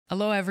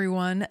Hello,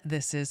 everyone.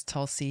 This is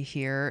Tulsi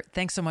here.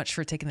 Thanks so much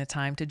for taking the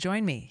time to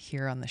join me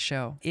here on the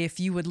show. If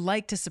you would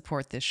like to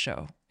support this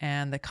show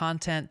and the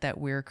content that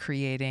we're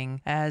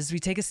creating as we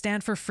take a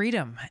stand for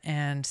freedom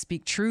and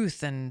speak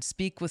truth and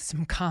speak with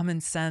some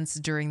common sense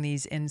during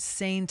these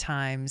insane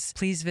times,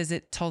 please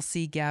visit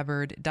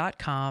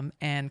tulsigabbard.com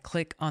and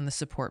click on the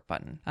support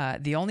button.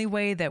 The only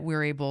way that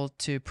we're able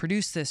to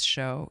produce this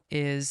show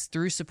is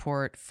through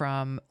support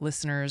from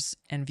listeners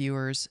and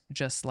viewers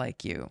just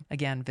like you.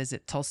 Again,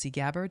 visit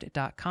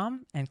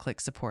tulsigabbard.com and click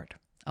support.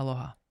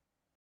 Aloha.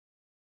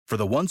 For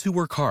the ones who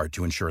work hard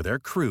to ensure their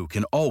crew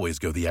can always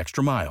go the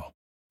extra mile,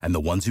 and the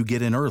ones who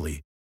get in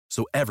early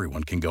so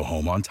everyone can go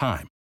home on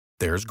time,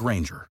 there's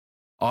Grainger,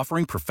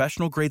 offering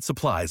professional-grade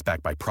supplies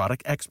backed by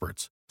product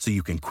experts so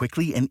you can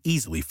quickly and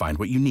easily find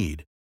what you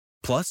need.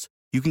 Plus,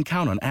 you can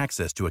count on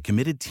access to a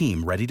committed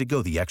team ready to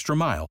go the extra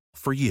mile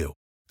for you.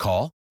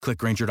 Call, click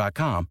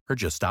Grainger.com, or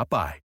just stop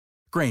by.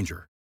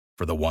 Grainger,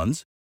 for the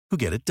ones who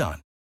get it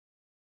done.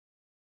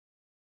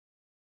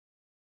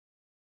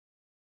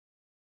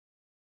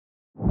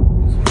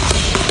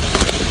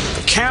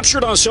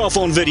 Captured on cell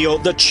phone video,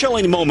 the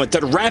chilling moment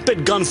that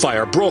rapid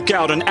gunfire broke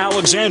out in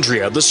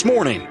Alexandria this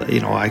morning.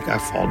 I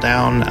fall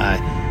down.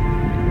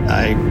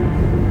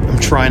 I'm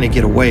trying to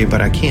get away,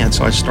 but I can't,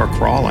 so I start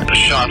crawling. The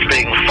shots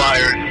being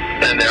fired,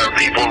 and there are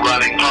people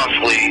running,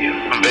 possibly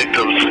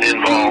victims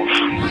involved.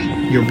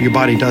 Your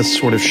body does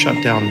sort of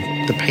shut down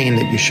the pain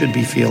that you should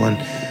be feeling.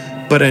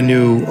 But I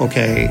knew,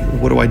 okay,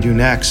 what do I do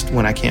next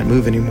when I can't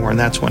move anymore? And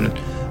that's when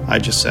I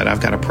just said,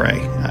 I've got to pray.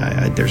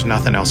 There's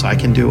nothing else I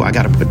can do. I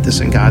got to put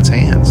this in God's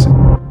hands.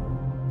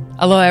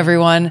 Hello,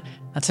 everyone.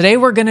 Now, today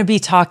we're going to be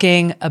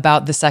talking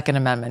about the Second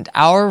Amendment,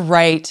 our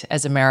right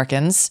as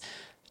Americans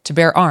to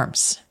bear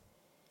arms.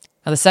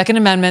 Now, the Second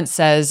Amendment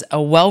says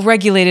a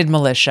well-regulated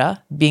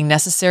militia being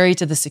necessary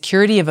to the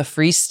security of a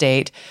free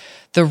state,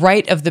 the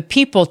right of the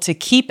people to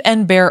keep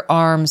and bear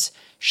arms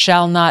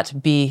shall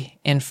not be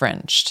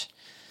infringed.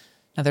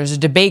 Now, there's a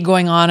debate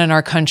going on in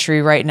our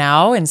country right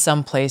now in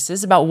some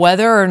places about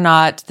whether or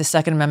not the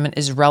Second Amendment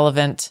is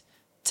relevant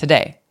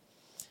today.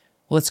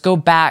 Well, let's go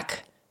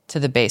back to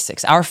the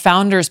basics. Our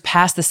founders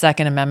passed the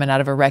Second Amendment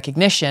out of a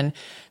recognition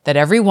that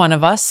every one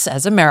of us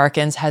as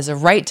Americans has a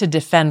right to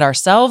defend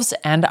ourselves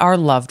and our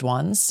loved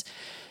ones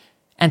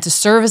and to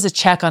serve as a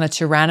check on a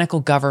tyrannical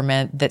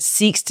government that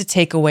seeks to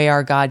take away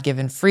our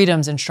God-given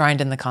freedoms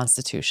enshrined in the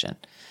Constitution.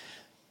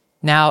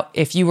 Now,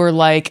 if you were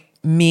like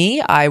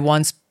me, I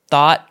once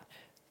thought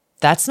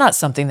that's not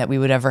something that we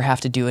would ever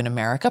have to do in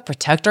America,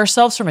 protect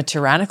ourselves from a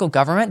tyrannical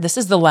government. This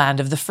is the land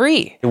of the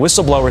free. The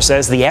whistleblower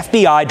says the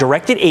FBI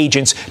directed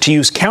agents to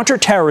use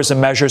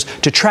counterterrorism measures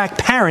to track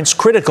parents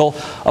critical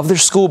of their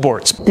school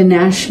boards. The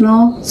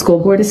National School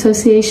Board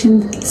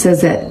Association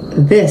says that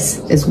this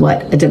is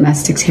what a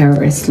domestic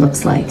terrorist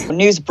looks like.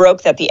 News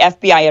broke that the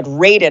FBI had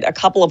raided a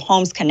couple of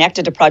homes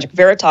connected to Project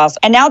Veritas,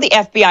 and now the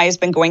FBI has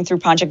been going through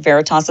Project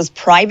Veritas's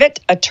private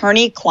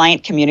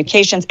attorney-client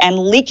communications and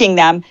leaking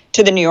them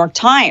to the New York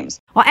Times.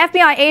 Well,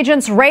 FBI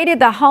agents raided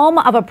the home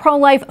of a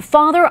pro-life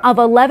father of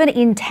 11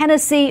 in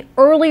Tennessee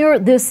earlier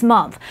this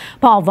month.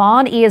 Paul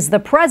Vaughn is the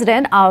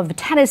president of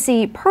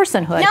Tennessee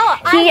Personhood.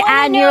 He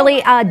and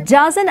nearly a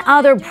dozen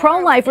other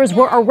pro-lifers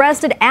were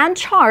arrested and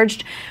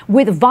charged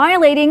with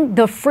violating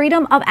the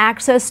Freedom of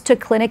Access to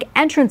Clinic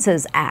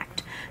Entrances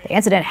Act. The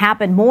incident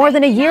happened more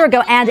than a year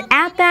ago, and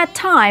at that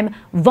time,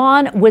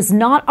 Vaughn was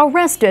not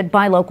arrested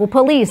by local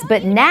police.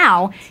 But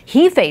now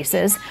he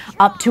faces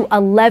up to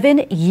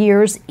 11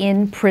 years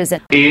in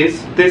prison.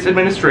 Is this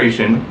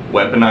administration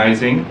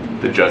weaponizing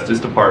the Justice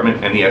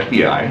Department and the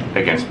FBI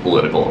against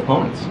political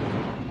opponents?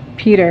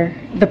 Peter,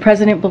 the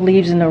president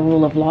believes in the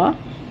rule of law.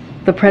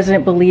 The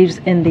president believes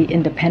in the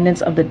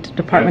independence of the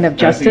Department of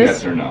Justice.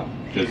 That's a yes or no?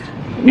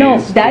 No,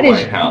 that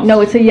is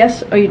no. It's a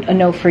yes or a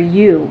no for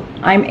you.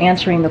 I'm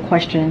answering the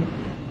question.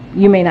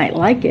 You may not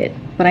like it,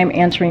 but I'm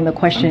answering the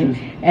question,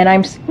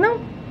 I'm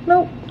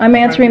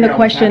answering the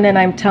question, and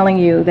I'm telling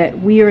you that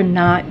we are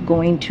not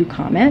going to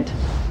comment.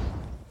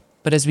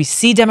 But as we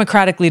see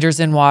Democratic leaders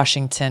in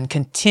Washington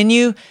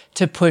continue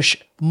to push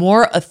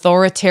more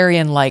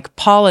authoritarian-like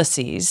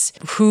policies,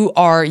 who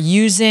are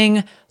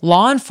using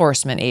law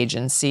enforcement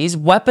agencies,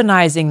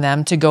 weaponizing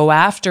them to go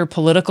after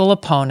political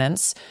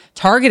opponents,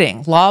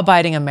 targeting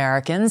law-abiding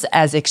Americans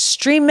as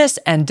extremists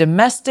and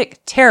domestic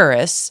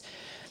terrorists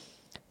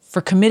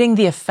for committing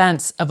the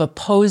offense of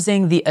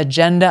opposing the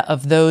agenda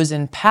of those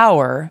in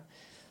power,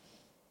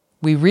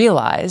 we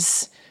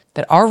realize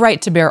that our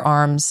right to bear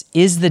arms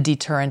is the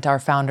deterrent our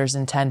founders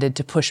intended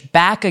to push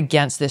back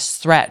against this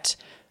threat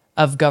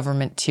of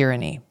government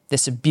tyranny,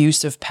 this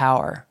abuse of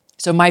power.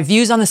 So my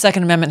views on the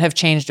Second Amendment have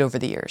changed over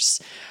the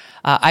years.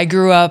 I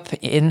grew up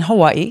in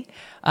Hawaii,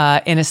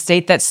 in a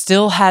state that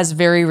still has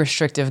very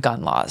restrictive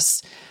gun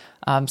laws.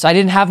 So I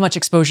didn't have much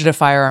exposure to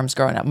firearms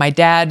growing up. My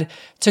dad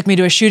took me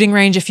to a shooting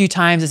range a few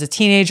times as a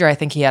teenager. I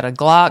think he had a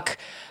Glock,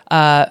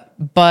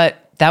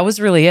 but that was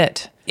really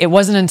it. It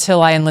wasn't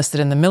until I enlisted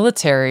in the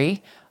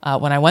military,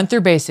 when I went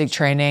through basic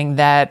training,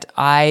 that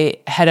I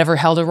had ever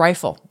held a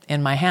rifle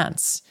in my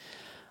hands.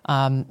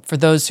 For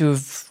those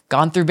who've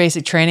gone through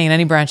basic training in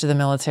any branch of the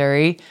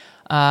military,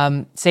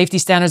 safety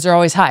standards are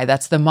always high.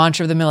 That's the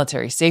mantra of the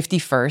military, safety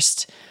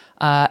first.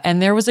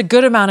 And there was a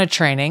good amount of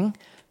training,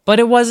 but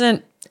it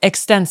wasn't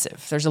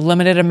extensive. There's a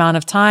limited amount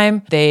of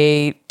time.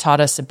 They taught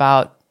us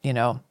about,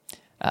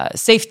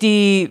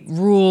 safety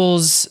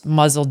rules,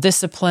 muzzle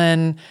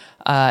discipline,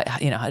 how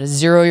to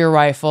zero your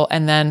rifle,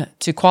 and then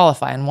to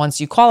qualify. And once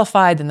you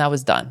qualified, then that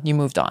was done. You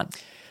moved on.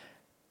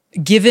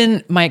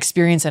 Given my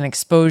experience and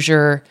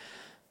exposure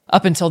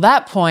up until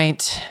that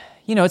point,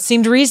 it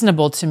seemed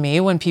reasonable to me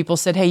when people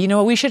said, hey,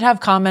 we should have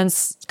common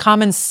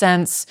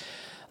sense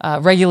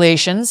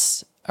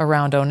regulations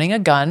around owning a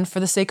gun for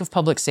the sake of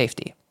public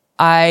safety.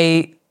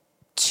 I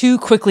too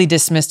quickly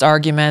dismissed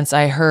arguments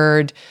I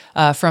heard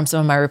from some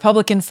of my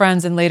Republican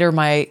friends and later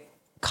my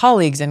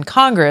colleagues in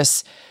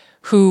Congress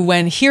who,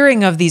 when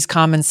hearing of these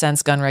common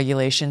sense gun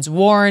regulations,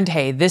 warned,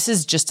 hey, this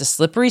is just a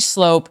slippery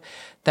slope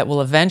that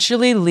will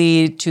eventually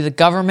lead to the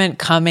government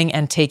coming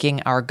and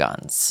taking our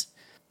guns.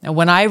 Now,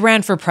 when I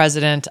ran for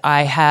president,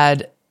 I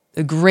had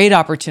a great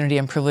opportunity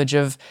and privilege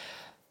of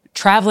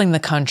traveling the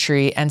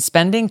country and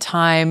spending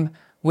time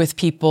with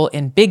people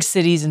in big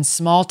cities and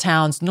small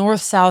towns,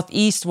 north, south,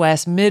 east,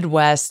 west,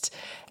 Midwest,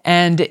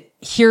 and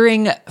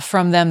hearing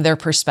from them their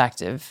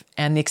perspective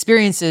and the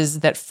experiences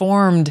that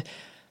formed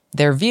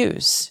their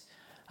views.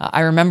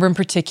 I remember in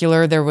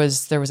particular, there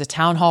was a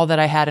town hall that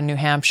I had in New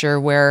Hampshire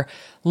where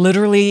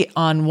literally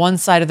on one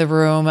side of the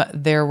room,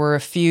 there were a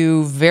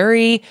few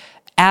very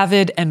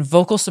avid and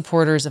vocal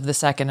supporters of the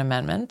Second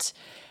Amendment.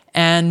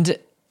 And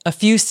a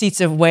few seats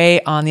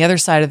away on the other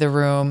side of the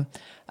room,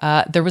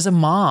 there was a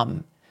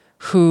mom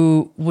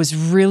who was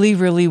really,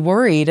 really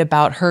worried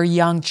about her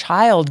young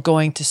child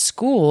going to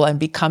school and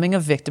becoming a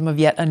victim of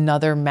yet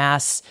another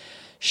mass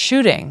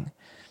shooting.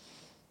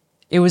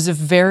 It was a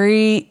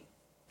very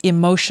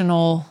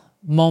emotional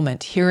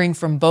moment hearing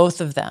from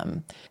both of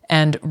them.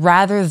 And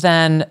rather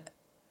than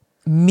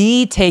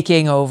me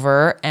taking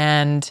over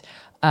and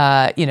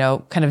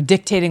kind of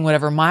dictating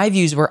whatever my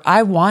views were,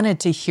 I wanted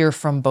to hear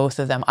from both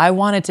of them. I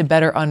wanted to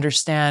better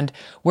understand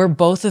where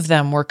both of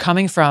them were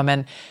coming from.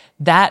 And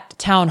that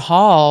town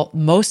hall,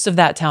 most of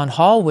that town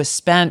hall was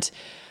spent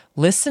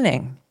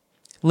listening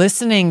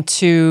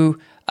to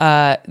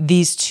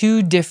these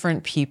two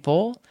different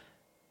people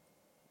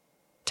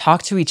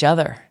talk to each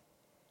other.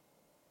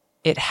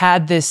 It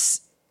had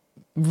this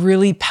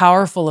really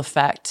powerful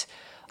effect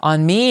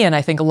on me, and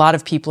I think a lot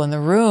of people in the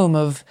room,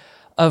 of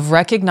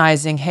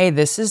recognizing, hey,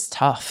 this is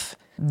tough.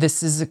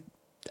 This is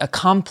a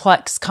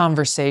complex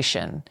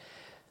conversation.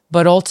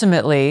 But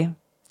ultimately,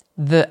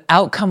 the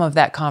outcome of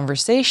that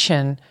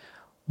conversation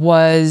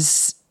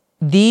was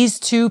these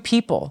two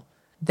people.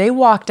 They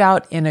walked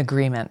out in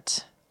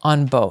agreement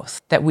on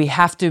both, that we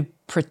have to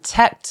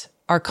protect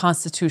our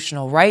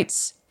constitutional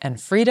rights and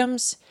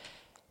freedoms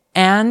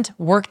and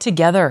work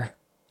together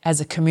as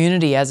a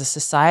community, as a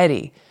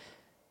society,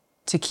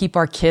 to keep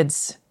our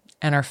kids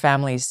and our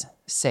families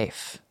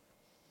safe.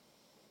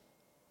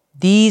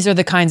 These are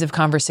the kinds of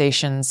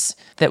conversations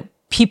that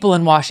people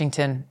in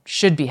Washington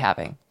should be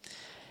having.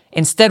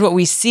 Instead, what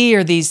we see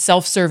are these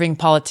self-serving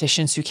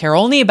politicians who care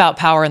only about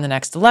power in the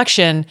next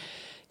election,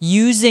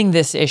 using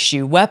this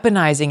issue,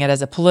 weaponizing it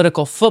as a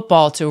political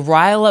football to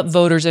rile up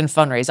voters and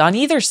fundraise on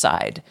either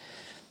side.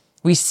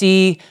 We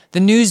see the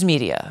news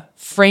media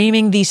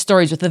framing these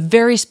stories with a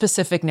very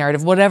specific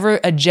narrative, whatever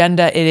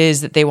agenda it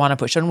is that they want to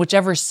push on,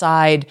 whichever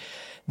side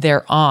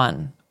they're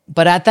on.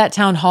 But at that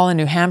town hall in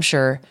New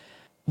Hampshire,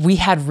 we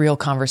had real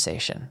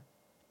conversation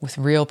with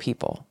real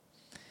people,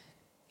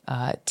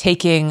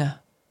 taking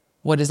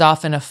what is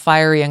often a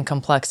fiery and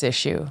complex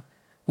issue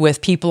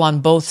with people on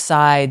both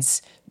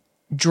sides,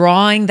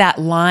 drawing that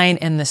line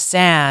in the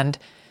sand,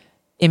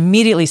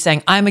 immediately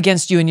saying, I'm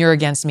against you and you're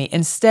against me.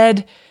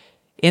 Instead,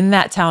 in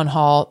that town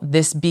hall,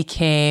 this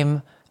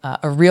became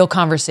a real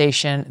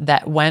conversation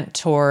that went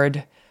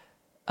toward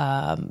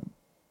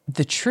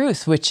the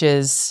truth, which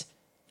is,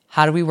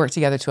 how do we work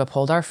together to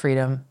uphold our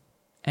freedom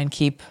and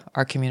keep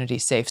our community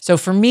safe? So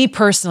for me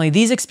personally,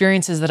 these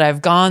experiences that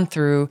I've gone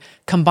through,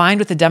 combined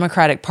with the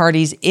Democratic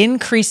Party's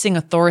increasing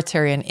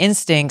authoritarian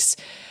instincts,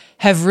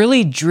 have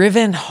really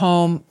driven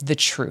home the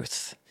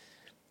truth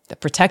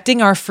that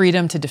protecting our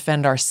freedom to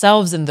defend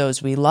ourselves and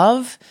those we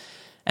love,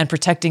 and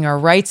protecting our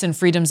rights and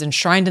freedoms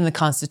enshrined in the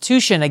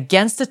Constitution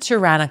against a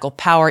tyrannical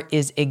power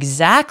is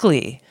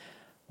exactly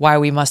why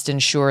we must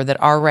ensure that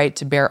our right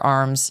to bear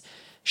arms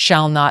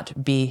shall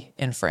not be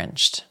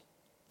infringed.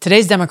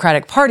 Today's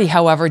Democratic Party,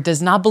 however,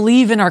 does not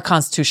believe in our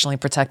constitutionally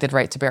protected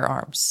right to bear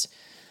arms.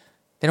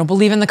 They don't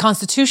believe in the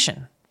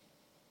Constitution.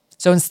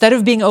 So instead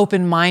of being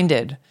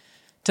open-minded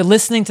to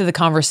listening to the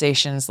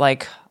conversations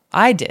like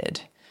I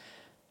did,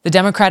 the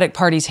Democratic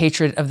Party's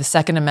hatred of the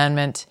Second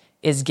Amendment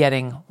is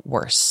getting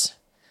worse.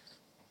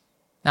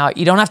 Now,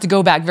 you don't have to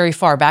go back very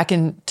far. Back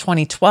in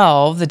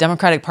 2012, the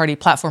Democratic Party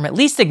platform at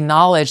least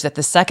acknowledged that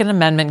the Second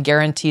Amendment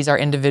guarantees our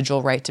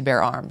individual right to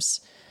bear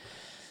arms.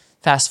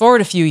 Fast forward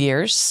a few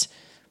years,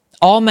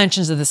 all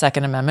mentions of the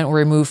Second Amendment were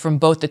removed from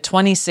both the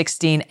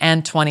 2016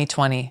 and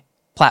 2020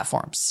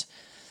 platforms.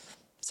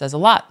 says a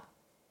lot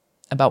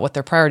about what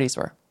their priorities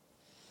were.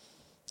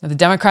 Now, the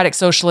Democratic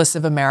Socialists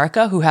of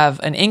America, who have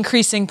an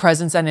increasing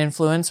presence and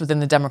influence within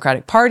the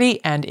Democratic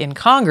Party and in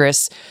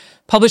Congress,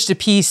 published a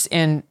piece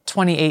in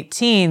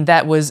 2018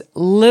 that was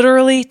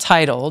literally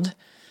titled,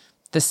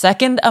 "The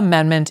Second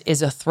Amendment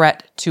is a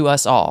Threat to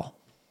Us All,"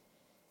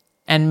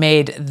 and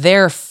made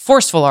their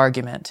forceful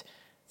argument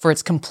for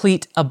its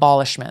complete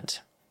abolishment.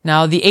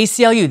 Now, the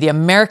ACLU, the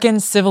American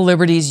Civil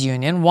Liberties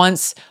Union,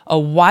 once a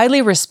widely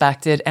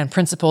respected and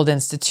principled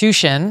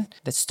institution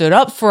that stood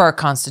up for our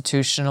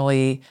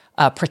constitutionally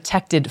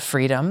protected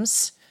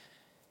freedoms,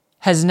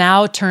 has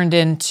now turned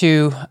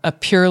into a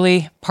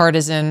purely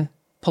partisan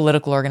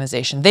political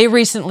organization. They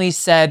recently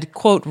said,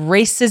 quote,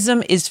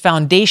 "Racism is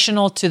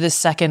foundational to the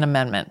Second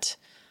Amendment."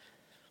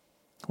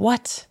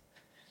 What?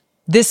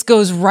 This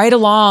goes right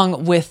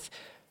along with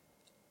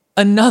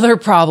another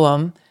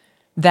problem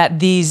that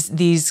these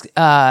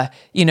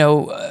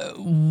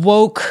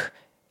woke,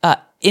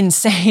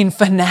 insane,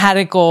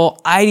 fanatical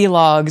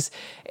ideologues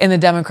in the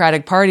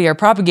Democratic Party are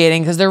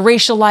propagating, because they're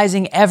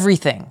racializing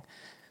everything.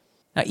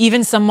 Now,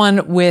 even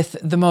someone with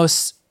the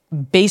most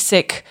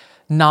basic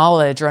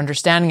knowledge or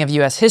understanding of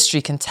U.S.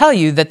 history can tell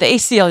you that the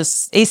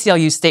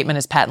ACLU statement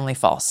is patently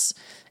false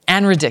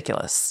and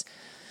ridiculous.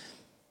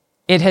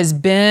 It has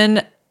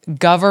been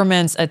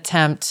government's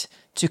attempt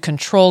to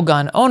control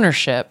gun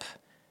ownership,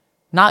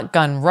 not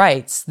gun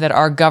rights, that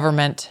our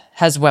government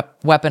has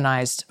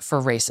weaponized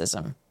for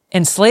racism.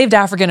 Enslaved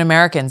African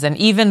Americans, and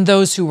even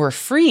those who were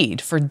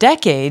freed for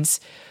decades,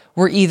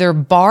 were either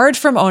barred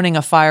from owning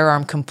a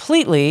firearm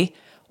completely,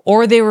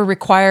 or they were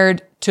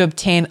required to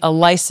obtain a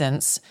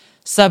license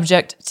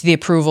subject to the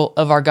approval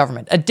of our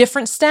government, a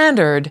different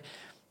standard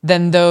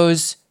than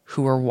those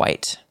who were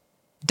white.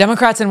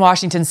 Democrats in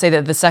Washington say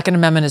that the Second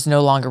Amendment is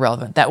no longer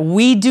relevant, that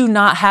we do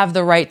not have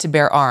the right to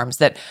bear arms,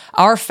 that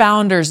our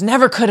founders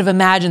never could have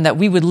imagined that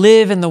we would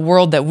live in the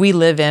world that we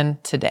live in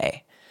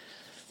today.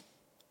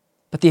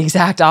 But the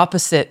exact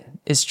opposite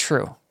is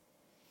true.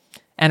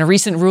 And a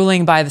recent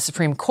ruling by the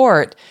Supreme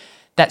Court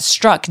that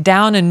struck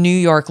down a New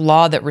York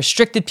law that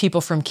restricted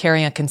people from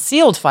carrying a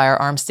concealed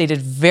firearm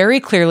stated very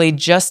clearly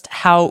just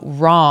how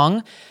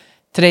wrong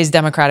today's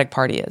Democratic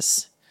Party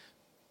is.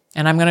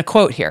 And I'm going to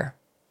quote here.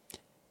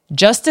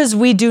 "Just as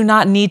we do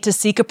not need to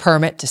seek a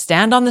permit to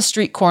stand on the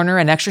street corner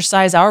and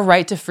exercise our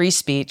right to free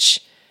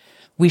speech,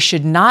 we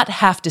should not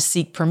have to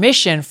seek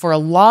permission for a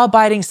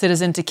law-abiding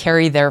citizen to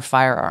carry their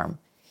firearm.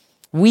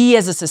 We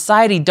as a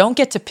society don't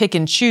get to pick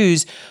and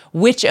choose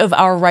which of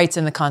our rights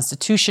in the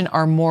Constitution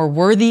are more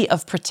worthy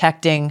of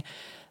protecting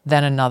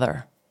than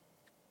another."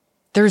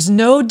 There's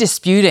no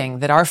disputing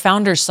that our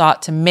founders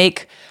sought to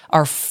make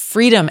our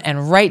freedom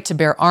and right to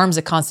bear arms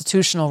a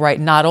constitutional right,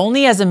 not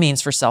only as a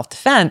means for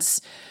self-defense,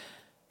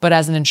 but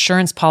as an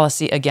insurance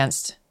policy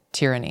against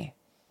tyranny.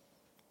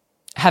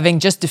 Having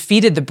just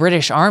defeated the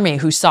British Army,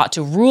 who sought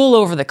to rule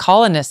over the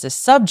colonists as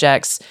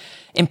subjects,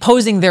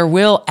 imposing their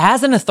will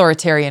as an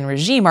authoritarian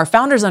regime, our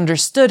founders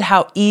understood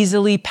how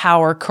easily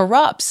power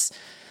corrupts.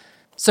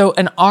 So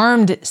an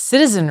armed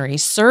citizenry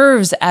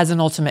serves as an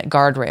ultimate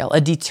guardrail,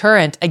 a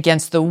deterrent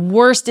against the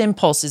worst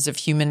impulses of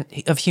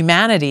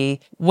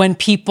humanity when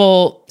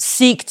people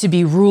seek to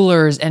be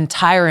rulers and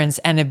tyrants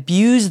and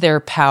abuse their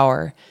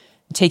power,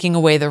 taking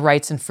away the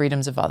rights and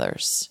freedoms of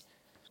others.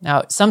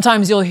 Now,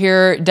 sometimes you'll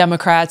hear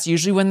Democrats,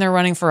 usually when they're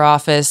running for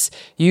office,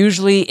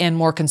 usually in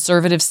more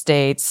conservative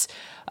states,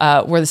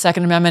 where the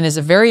Second Amendment is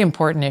a very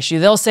important issue,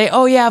 they'll say,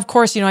 "Oh yeah, of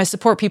course, I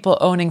support people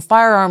owning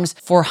firearms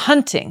for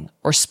hunting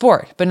or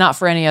sport, but not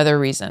for any other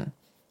reason."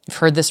 You've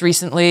heard this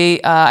recently.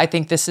 I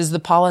think this is the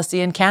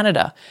policy in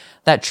Canada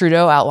that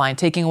Trudeau outlined,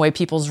 taking away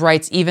people's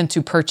rights even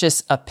to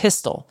purchase a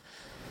pistol.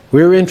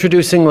 We're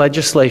introducing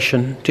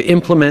legislation to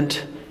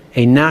implement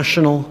a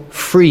national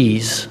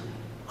freeze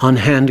on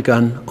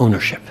handgun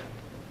ownership.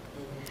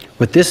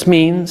 What this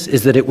means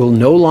is that it will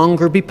no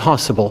longer be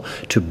possible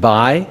to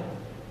buy,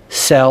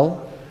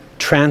 sell,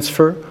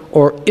 transfer,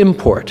 or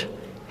import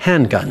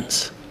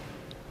handguns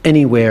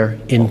anywhere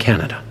in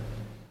Canada.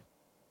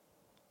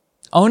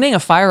 Owning a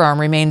firearm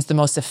remains the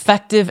most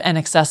effective and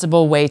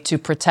accessible way to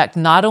protect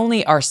not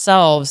only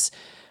ourselves,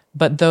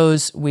 but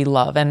those we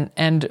love.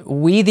 And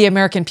we, the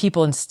American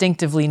people,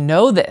 instinctively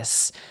know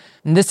this.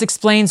 And this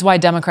explains why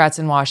Democrats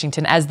in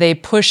Washington, as they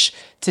push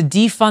to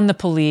defund the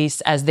police,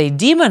 as they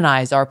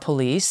demonize our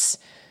police,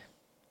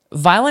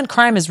 violent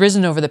crime has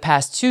risen over the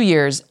past 2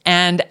 years,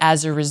 and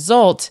as a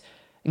result,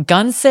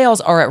 gun sales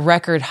are at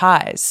record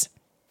highs.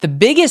 The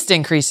biggest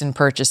increase in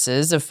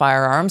purchases of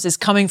firearms is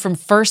coming from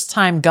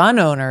first-time gun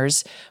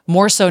owners,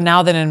 more so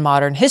now than in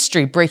modern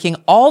history, breaking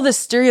all the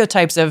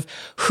stereotypes of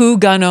who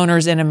gun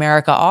owners in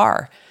America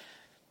are.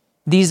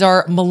 These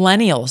are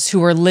millennials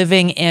who are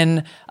living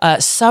in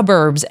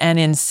suburbs and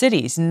in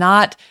cities,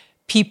 not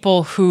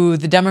people who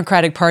the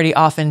Democratic Party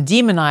often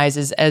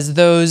demonizes as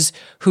those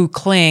who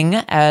cling,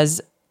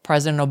 as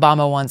President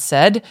Obama once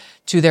said,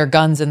 to their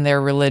guns and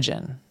their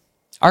religion.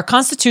 Our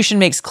Constitution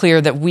makes clear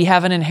that we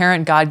have an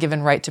inherent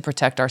God-given right to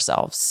protect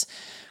ourselves,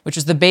 which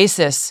is the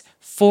basis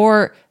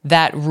for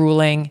that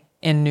ruling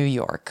in New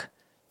York.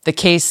 the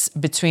case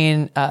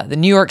between the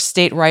New York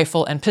State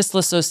Rifle and Pistol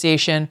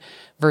Association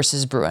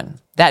versus Bruen.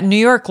 That New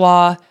York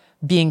law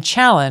being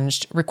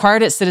challenged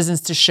required its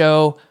citizens to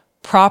show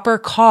proper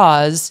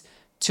cause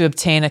to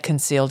obtain a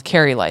concealed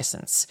carry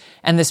license.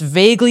 And this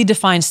vaguely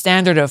defined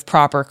standard of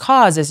proper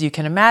cause, as you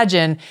can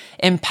imagine,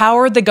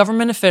 empowered the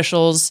government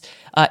officials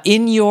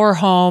in your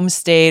home,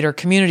 state, or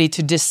community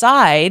to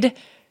decide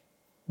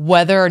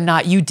whether or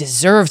not you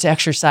deserve to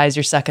exercise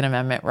your Second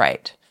Amendment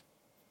right.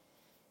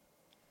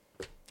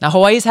 Now,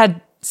 Hawaii's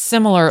had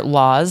similar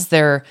laws.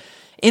 They're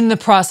in the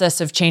process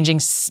of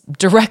changing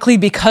directly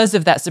because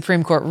of that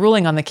Supreme Court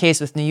ruling on the case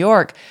with New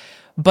York.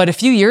 But a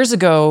few years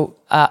ago,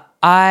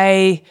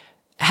 I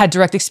had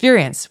direct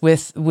experience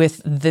with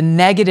the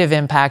negative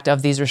impact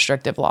of these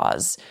restrictive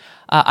laws.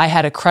 I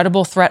had a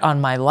credible threat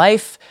on my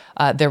life.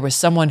 There was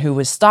someone who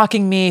was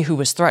stalking me, who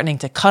was threatening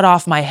to cut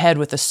off my head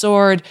with a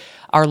sword.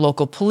 Our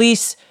local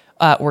police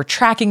were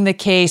tracking the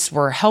case,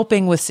 were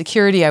helping with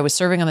security. I was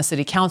serving on the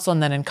city council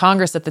and then in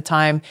Congress at the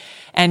time.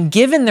 And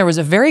given there was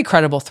a very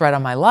credible threat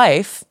on my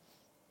life,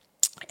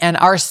 and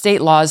our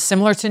state laws,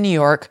 similar to New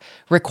York,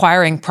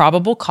 requiring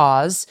probable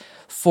cause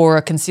for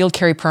a concealed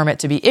carry permit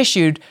to be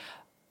issued,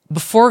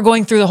 before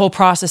going through the whole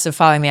process of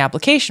filing the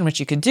application, which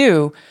you could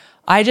do,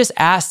 I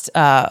asked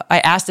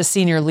a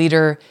senior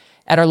leader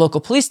at our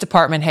local police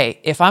department, hey,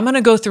 if I'm going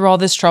to go through all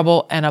this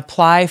trouble and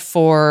apply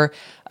for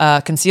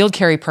a concealed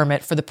carry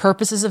permit for the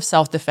purposes of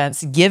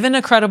self-defense, given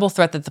a credible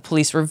threat that the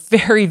police were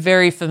very,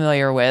 very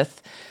familiar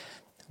with,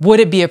 would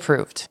it be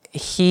approved?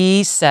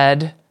 He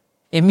said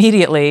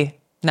immediately,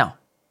 no,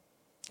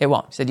 it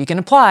won't. He said, you can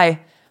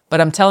apply,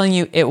 but I'm telling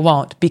you it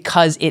won't,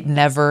 because it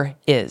never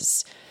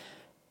is.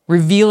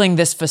 Revealing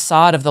this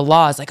facade of the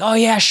law is like, oh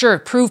yeah, sure,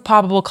 prove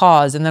probable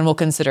cause, and then we'll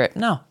consider it.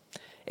 No,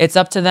 it's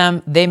up to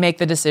them. They make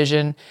the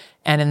decision.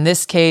 And in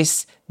this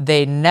case,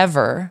 they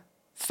never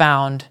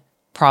found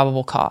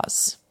probable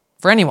cause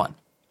for anyone.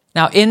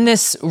 Now, in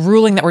this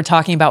ruling that we're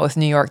talking about with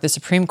New York, the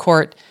Supreme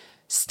Court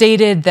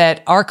stated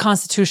that our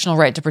constitutional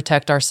right to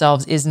protect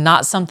ourselves is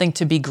not something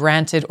to be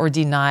granted or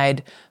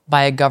denied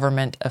by a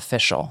government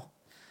official.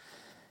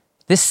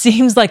 This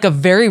seems like a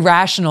very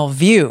rational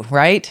view,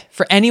 right?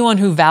 For anyone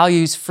who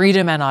values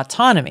freedom and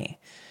autonomy.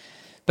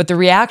 But the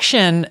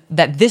reaction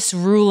that this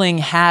ruling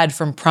had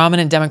from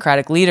prominent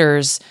Democratic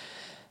leaders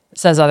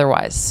says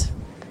otherwise.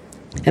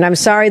 And I'm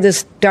sorry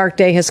this dark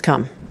day has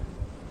come.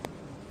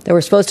 That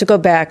we're supposed to go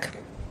back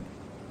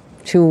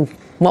to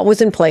what was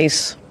in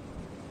place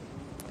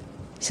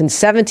since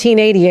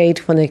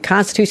 1788, when the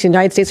Constitution of the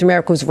United States of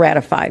America was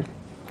ratified.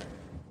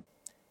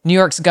 New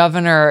York's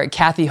Governor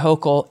Kathy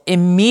Hochul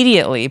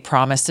immediately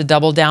promised to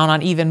double down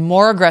on even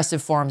more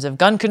aggressive forms of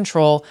gun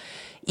control,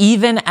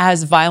 even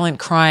as violent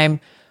crime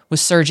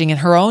was surging in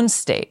her own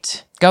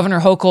state. Governor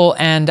Hochul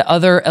and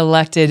other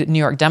elected New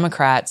York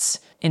Democrats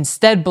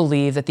instead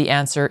believe that the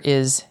answer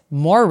is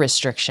more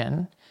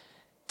restriction,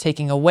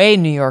 taking away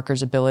New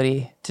Yorkers'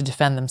 ability to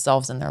defend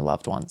themselves and their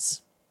loved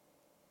ones.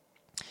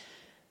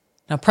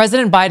 Now,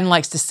 President Biden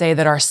likes to say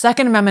that our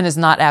Second Amendment is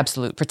not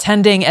absolute,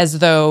 pretending as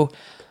though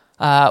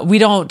we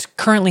don't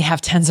currently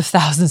have tens of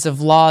thousands of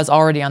laws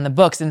already on the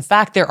books. In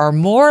fact, there are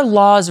more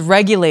laws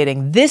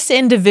regulating this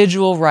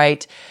individual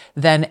right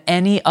than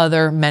any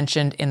other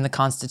mentioned in the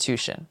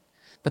Constitution.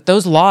 But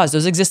those laws,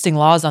 those existing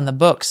laws on the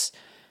books,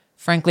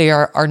 frankly,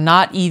 are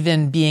not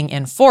even being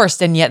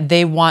enforced, and yet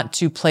they want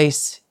to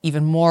place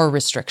even more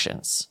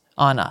restrictions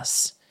on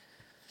us.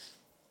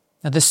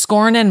 Now, the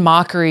scorn and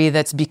mockery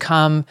that's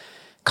become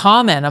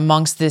common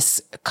amongst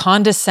this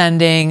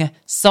condescending,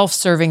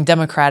 self-serving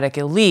Democratic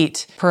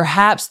elite,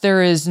 perhaps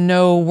there is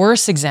no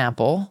worse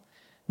example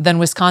than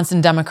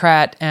Wisconsin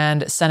Democrat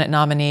and Senate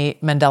nominee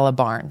Mandela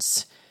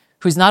Barnes,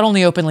 who's not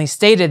only openly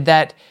stated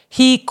that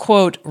he,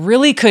 quote,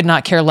 really could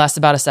not care less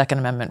about a Second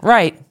Amendment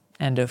right,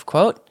 end of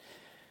quote,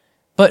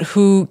 but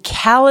who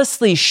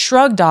callously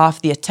shrugged off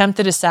the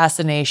attempted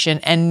assassination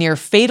and near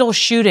fatal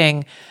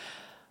shooting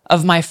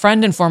of my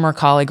friend and former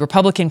colleague,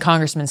 Republican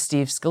Congressman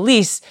Steve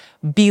Scalise,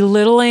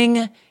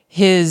 belittling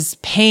his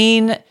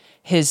pain,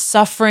 his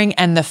suffering,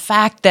 and the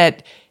fact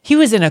that he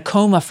was in a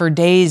coma for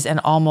days and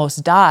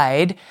almost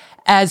died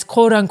as,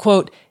 quote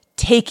unquote,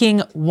 taking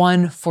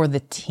one for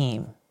the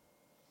team.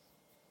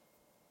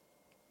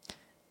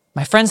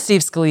 My friend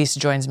Steve Scalise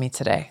joins me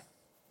today.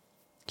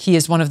 He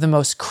is one of the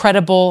most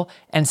credible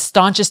and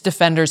staunchest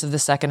defenders of the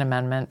Second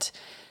Amendment,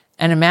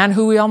 and a man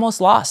who we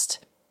almost lost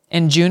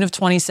in June of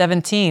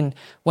 2017,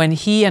 when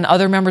he and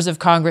other members of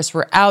Congress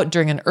were out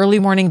during an early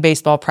morning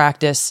baseball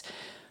practice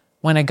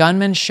when a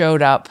gunman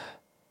showed up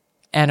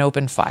and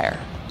opened fire.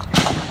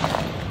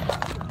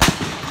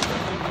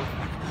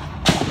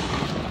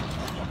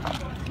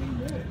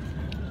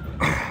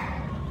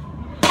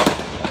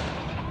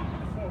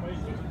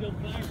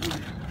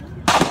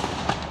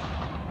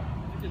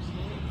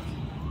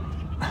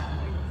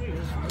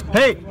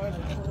 Hey,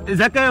 is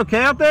that guy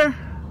okay out there?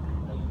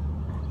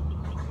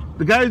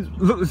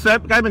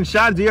 That guy been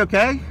shot. Is he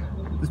okay?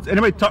 Is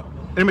anybody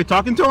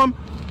talking to him?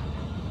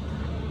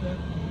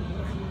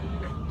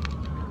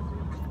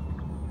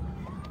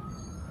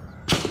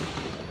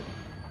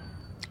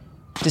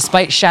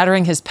 Despite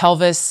shattering his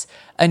pelvis,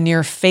 a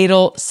near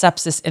fatal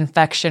sepsis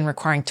infection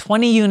requiring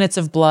 20 units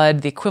of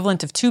blood, the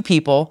equivalent of 2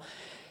 people,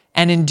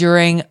 and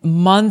enduring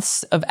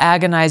months of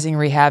agonizing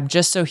rehab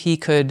just so he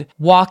could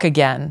walk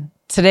again.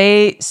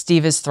 Today,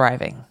 Steve is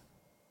thriving,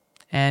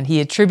 and he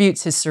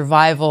attributes his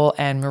survival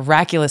and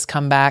miraculous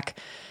comeback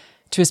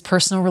to his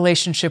personal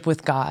relationship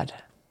with God,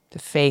 to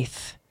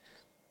faith,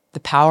 the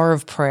power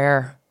of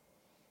prayer,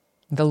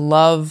 the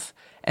love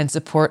and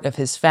support of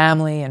his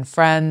family and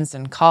friends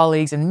and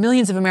colleagues and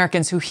millions of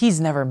Americans who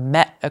he's never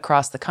met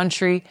across the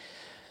country,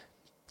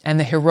 and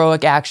the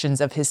heroic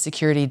actions of his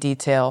security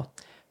detail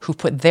who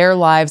put their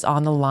lives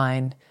on the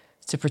line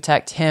to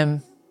protect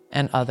him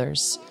and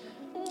others,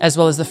 as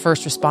well as the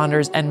first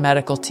responders and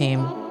medical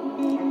team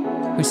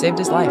who saved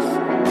his life.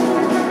 I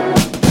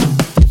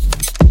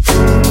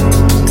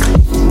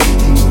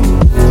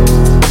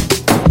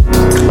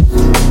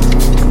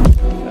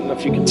don't know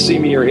if you can see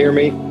me or hear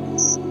me.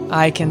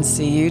 I can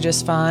see you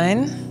just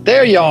fine.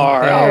 There you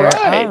are. There. All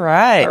right. All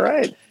right. All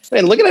right.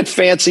 Man, look at that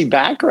fancy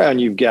background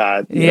you've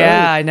got.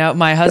 Yeah, I know.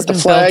 My husband got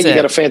the flag, built it. You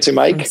got a fancy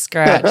mic? From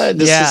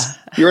scratch.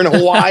 You're in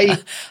Hawaii?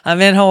 I'm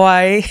in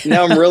Hawaii.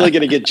 Now I'm really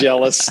going to get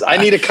jealous. I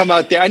need to come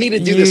out there. I need to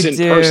do this in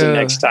person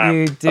next time.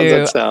 You do. How does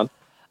that sound?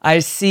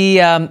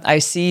 I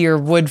see your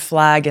wood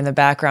flag in the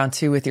background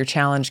too with your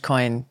challenge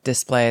coin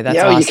display. That's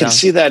awesome. You can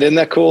see that. Isn't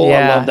that cool?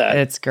 Yeah, I love that.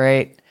 It's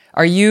great.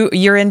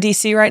 You're in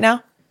DC right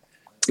now?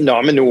 No,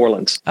 I'm in New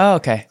Orleans. Oh,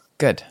 okay.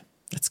 Good.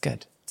 That's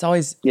good. It's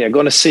always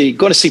going to see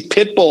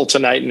Pitbull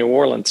tonight in New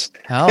Orleans.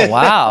 Oh,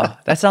 wow.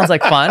 That sounds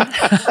like fun.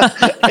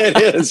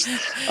 It is.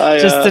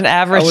 Just an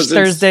average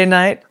Thursday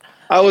night.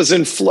 I was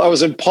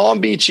in Palm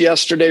Beach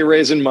yesterday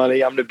raising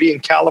money. I'm going to be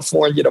in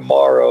California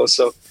tomorrow,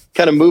 so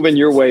kind of moving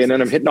your way, and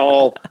then I'm hitting a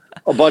whole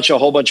bunch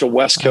of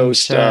West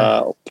Coast.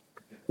 Sure.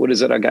 What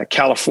is it? I got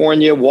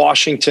California,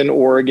 Washington,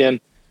 Oregon,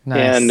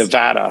 and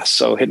Nevada.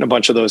 So hitting a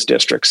bunch of those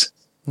districts.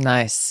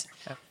 Nice.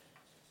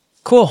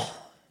 Cool.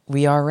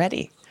 We are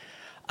ready.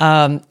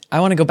 I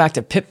want to go back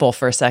to Pitbull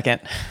for a second.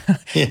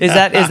 Is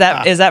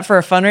that for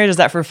a fundraiser? Is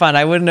that for fun?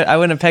 I wouldn't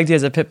have pegged you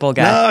as a Pitbull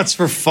guy. No, it's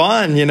for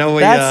fun.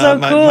 That's so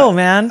cool,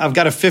 man. I've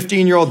got a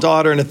 15-year-old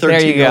daughter and a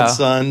 13-year-old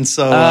son.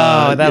 So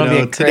that'll be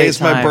a great today's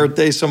time. My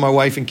birthday, so my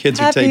wife and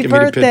kids are taking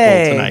birthday. me to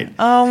Pitbull tonight.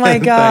 Oh my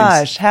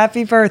gosh!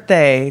 Happy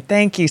birthday!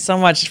 Thank you so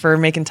much for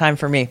making time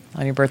for me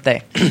on your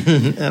birthday.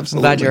 Absolutely.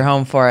 I'm glad you're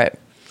home for it.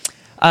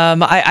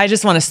 I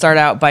just want to start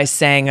out by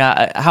saying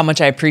how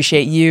much I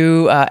appreciate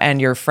you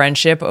and your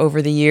friendship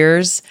over the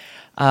years.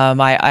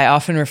 I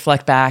often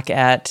reflect back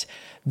at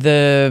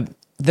the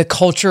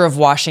culture of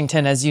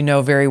Washington, as you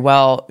know very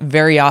well,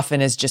 very often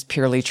is just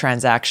purely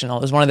transactional.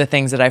 It was one of the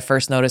things that I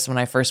first noticed when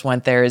I first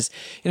went there is,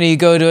 you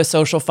go to a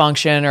social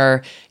function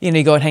or,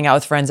 you go and hang out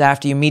with friends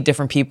after, you meet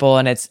different people,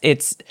 and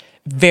it's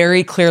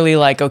very clearly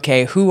like,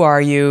 okay, who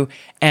are you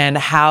and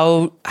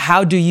how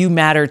do you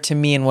matter to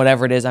me in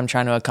whatever it is I'm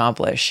trying to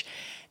accomplish?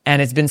 And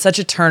it's been such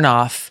a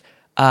turnoff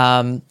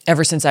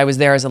ever since I was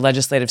there as a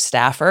legislative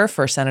staffer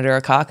for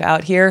Senator Akaka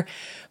out here.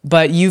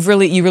 But you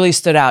really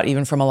stood out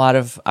even from a lot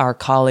of our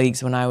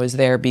colleagues when I was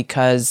there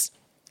because,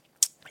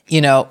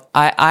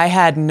 I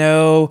had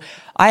no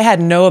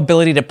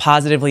ability to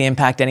positively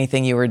impact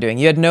anything you were doing.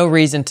 You had no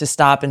reason to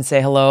stop and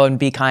say hello and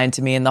be kind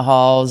to me in the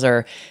halls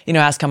or,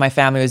 ask how my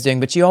family was doing,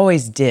 but you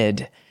always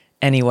did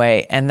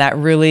anyway. And that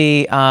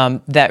really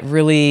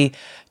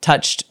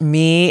touched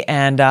me,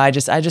 and I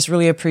just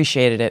really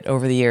appreciated it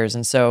over the years.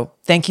 And so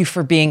thank you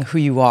for being who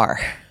you are.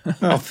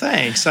 Oh,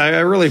 thanks. I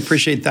really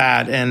appreciate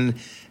that. And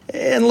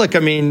look, I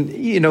mean,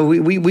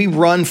 we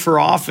run for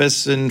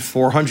office, and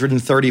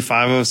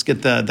 435 of us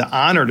get the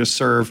honor to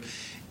serve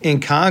in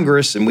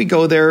Congress, and we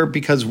go there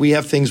because we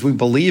have things we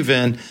believe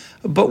in,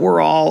 but we're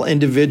all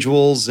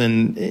individuals.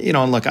 And,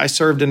 and look, I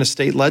served in a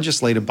state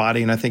legislative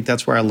body, and I think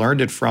that's where I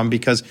learned it from,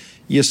 because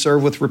you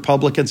serve with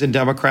Republicans and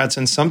Democrats,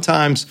 and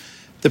sometimes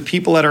the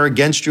people that are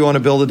against you on a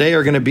bill today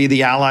are going to be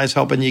the allies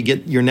helping you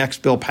get your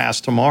next bill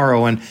passed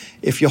tomorrow. And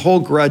if you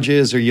hold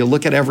grudges or you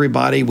look at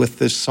everybody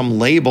with some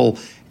label,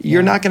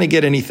 you're not going to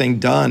get anything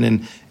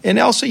done. And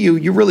also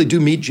you really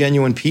do meet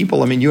genuine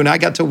people. I mean, you and I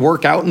got to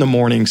work out in the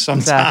morning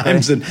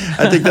sometimes. Exactly.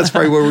 And I think that's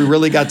probably where we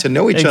really got to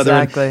know each other.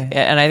 Exactly.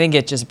 And I think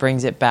it just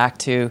brings it back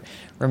to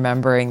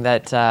remembering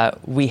that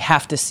we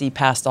have to see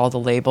past all the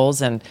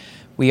labels, and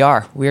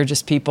we're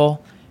just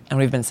people. And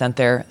we've been sent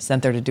there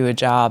to do a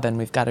job, and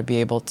we've got to be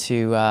able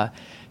to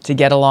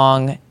get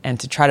along and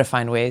to try to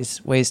find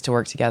ways to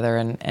work together.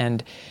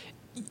 And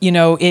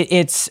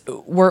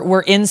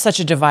we're in such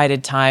a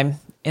divided time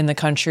in the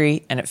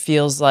country, and it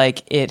feels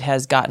like it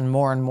has gotten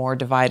more and more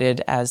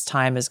divided as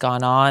time has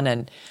gone on.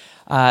 And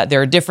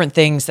there are different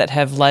things that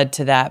have led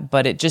to that,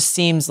 but it just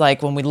seems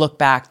like when we look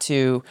back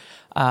to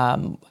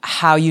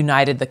how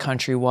united the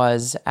country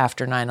was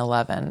after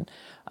 9/11,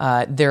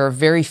 there are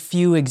very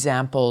few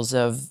examples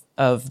of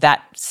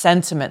that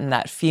sentiment and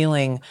that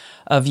feeling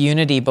of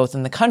unity, both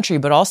in the country,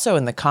 but also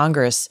in the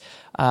Congress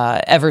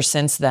ever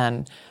since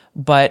then.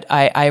 But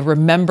I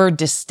remember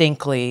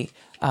distinctly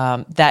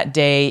that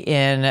day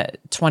in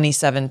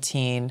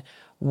 2017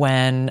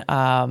 when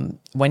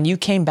you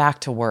came back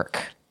to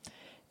work,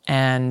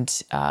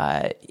 and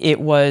it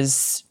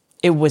was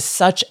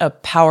such a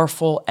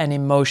powerful and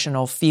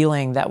emotional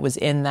feeling that was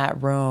in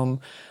that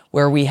room,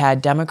 where we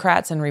had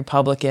Democrats and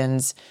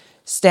Republicans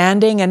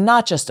standing, and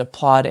not just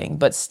applauding,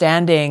 but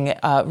standing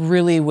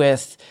really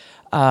with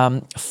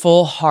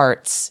full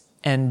hearts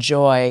and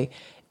joy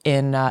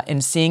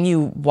in seeing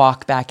you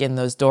walk back in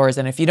those doors.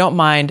 And if you don't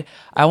mind,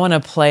 I want to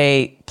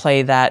play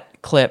that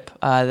clip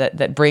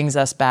that brings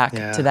us back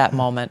to that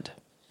moment.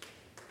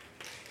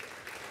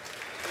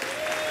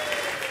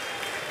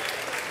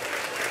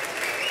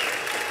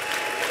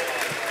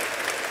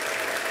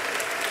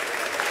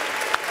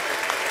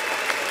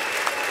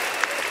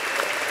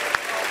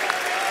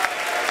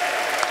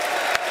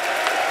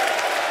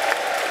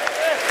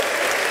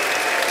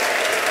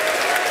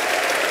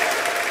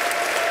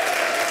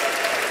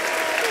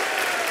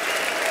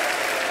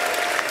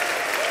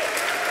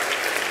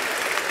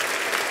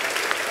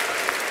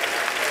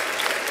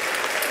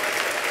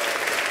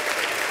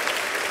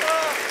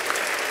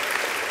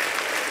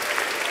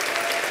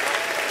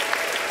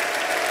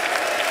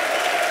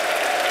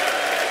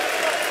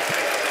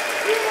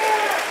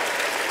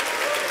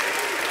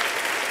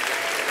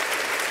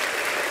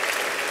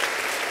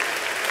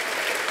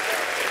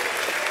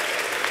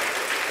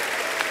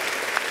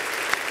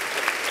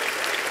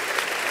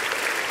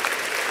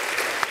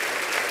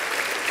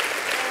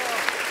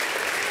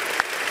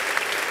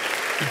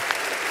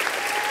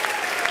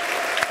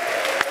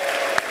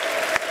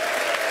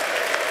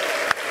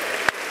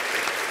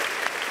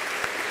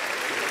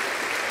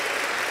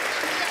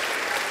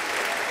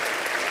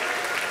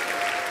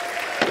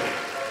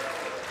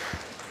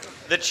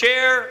 The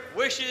chair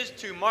wishes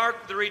to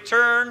mark the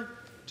return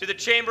to the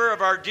chamber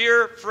of our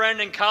dear friend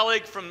and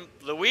colleague from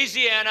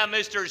Louisiana,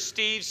 Mr.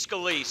 Steve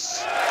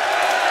Scalise.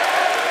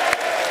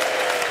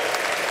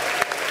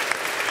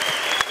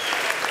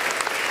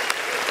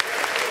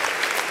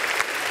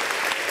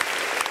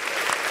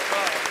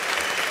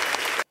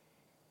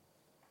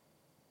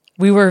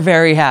 We were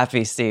very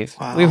happy, Steve.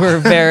 Wow. We were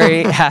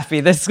very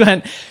happy. This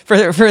went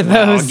for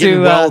those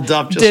who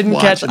didn't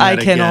catch. I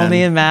can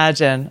only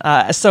imagine.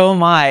 So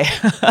am I.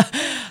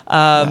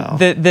 Wow.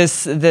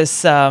 This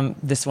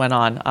went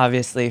on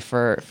obviously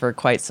for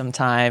quite some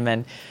time,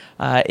 and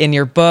in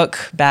your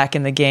book, Back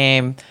in the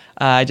Game,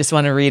 I just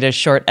want to read a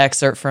short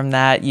excerpt from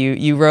that.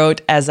 You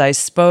wrote, "As I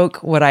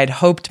spoke, what I'd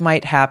hoped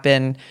might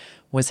happen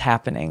was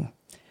happening.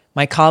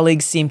 My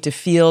colleagues seemed to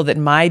feel that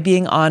my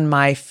being on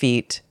my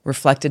feet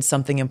reflected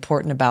something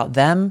important about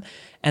them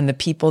and the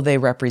people they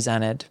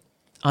represented.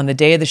 On the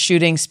day of the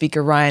shooting,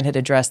 Speaker Ryan had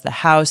addressed the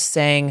House,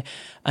 saying,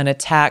 'An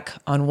attack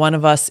on one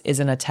of us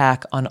is an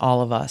attack on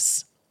all of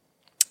us.'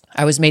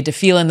 I was made to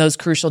feel in those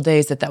crucial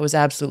days that was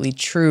absolutely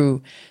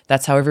true.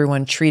 That's how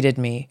everyone treated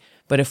me.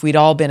 But if we'd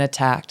all been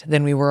attacked,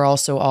 then we were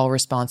also all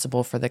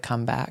responsible for the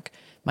comeback.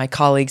 My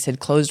colleagues had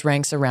closed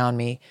ranks around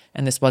me,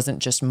 and this wasn't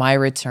just my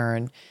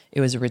return.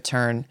 It was a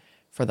return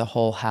for the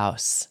whole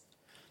House."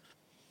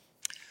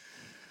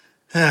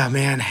 Oh,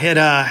 man,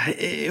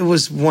 it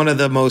was one of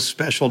the most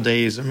special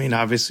days. I mean,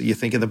 obviously, you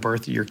think of the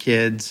birth of your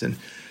kids and,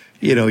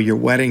 your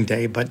wedding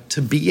day, but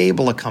to be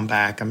able to come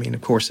back, I mean,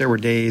 of course, there were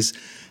days,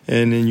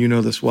 and you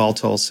know this well,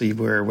 Tulsi,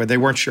 where they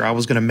weren't sure I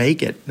was going to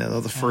make it.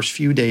 The first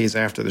few days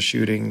after the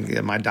shooting,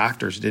 my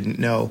doctors didn't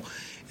know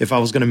if I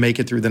was going to make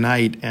it through the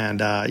night.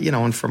 And,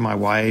 and for my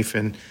wife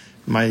and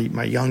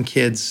my young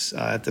kids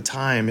at the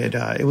time,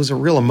 it was a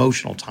real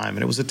emotional time,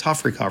 and it was a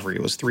tough recovery.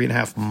 It was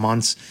 3.5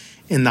 months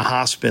in the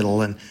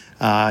hospital. And,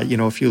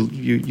 if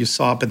you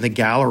saw up in the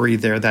gallery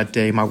there that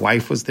day, my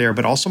wife was there,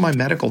 but also my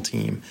medical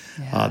team,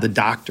 the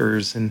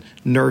doctors and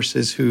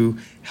nurses who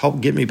helped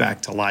get me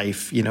back to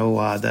life,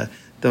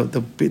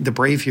 the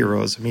brave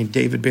heroes. I mean,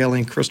 David Bailey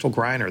and Crystal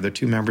Griner, the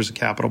two members of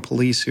Capitol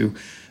Police who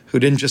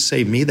didn't just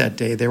save me that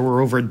day. There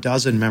were over a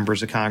dozen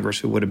members of Congress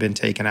who would have been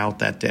taken out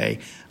that day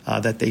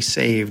that they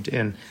saved.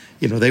 And,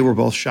 they were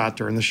both shot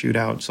during the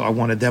shootout. So I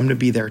wanted them to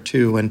be there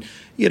too. And,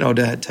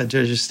 to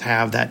just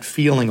have that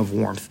feeling of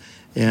warmth.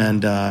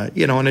 And,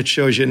 and it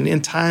shows you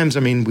in times, I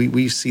mean,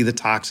 we see the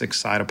toxic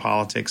side of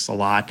politics a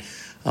lot,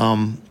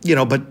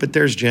 but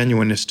there's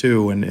genuineness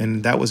too.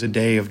 And that was a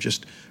day of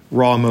just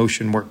raw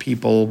emotion where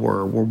people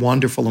were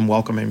wonderful in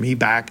welcoming me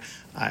back.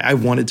 I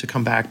wanted to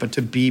come back, but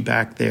to be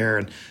back there,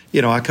 and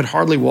I could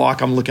hardly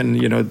walk. I'm looking,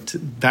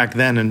 back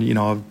then, and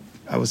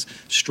I was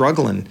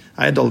struggling.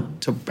 I had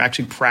to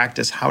actually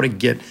practice how to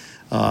get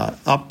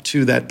up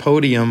to that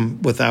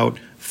podium without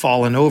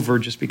falling over,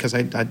 just because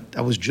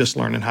I was just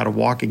learning how to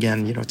walk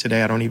again.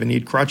 Today I don't even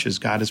need crutches.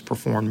 God has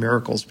performed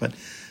miracles, but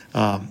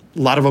a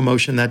lot of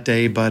emotion that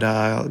day. But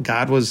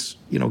God was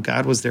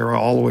there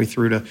all the way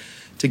through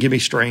to give me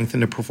strength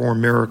and to perform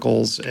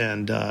miracles,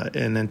 and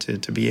then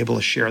to be able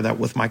to share that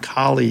with my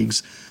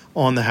colleagues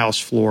on the House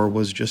floor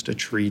was just a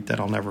treat that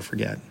I'll never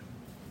forget.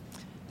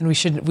 And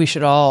we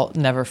should all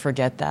never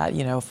forget that,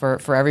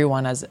 for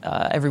everyone, as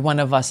every one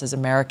of us as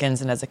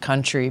Americans and as a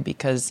country,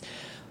 because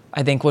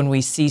I think when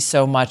we see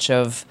so much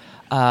of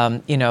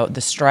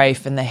the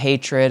strife and the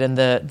hatred and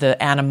the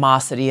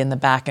animosity and the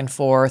back and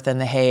forth and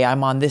the, hey,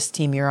 I'm on this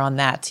team, you're on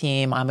that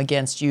team, I'm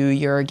against you,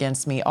 you're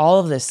against me, all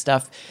of this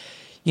stuff.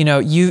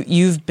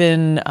 You've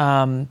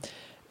been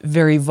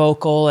very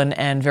vocal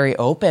and very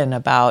open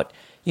about,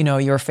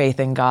 your faith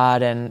in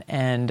God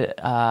and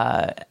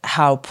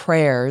how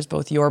prayers,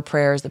 both your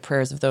prayers, the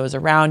prayers of those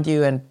around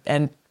you,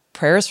 and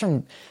prayers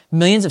from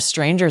millions of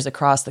strangers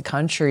across the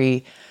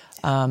country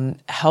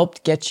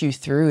helped get you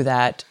through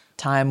that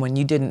time when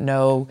you didn't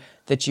know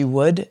that you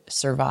would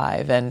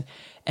survive.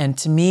 And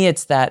to me,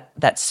 it's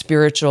that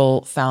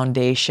spiritual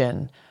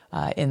foundation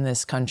in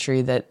this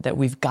country that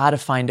we've got to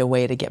find a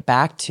way to get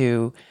back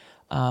to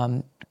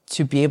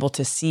be able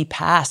to see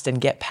past and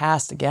get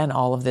past, again,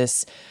 all of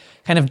this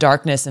kind of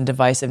darkness and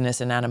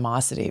divisiveness and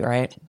animosity,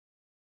 right?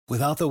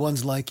 Without the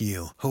ones like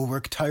you, who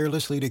work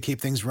tirelessly to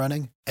keep things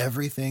running,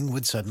 everything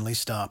would suddenly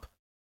stop.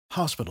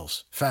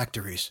 Hospitals,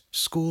 factories,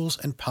 schools,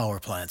 and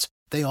power plants,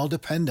 they all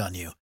depend on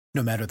you.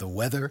 No matter the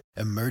weather,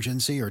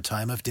 emergency, or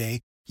time of day,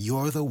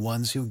 you're the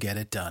ones who get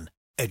it done.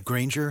 At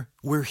Grainger,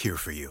 we're here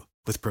for you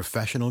with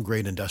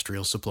professional-grade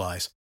industrial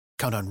supplies.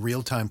 Count on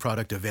real-time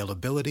product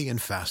availability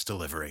and fast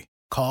delivery.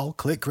 Call,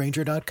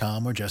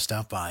 clickgrainger.com, or just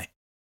stop by.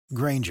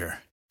 Grainger,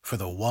 for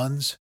the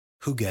ones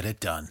who get it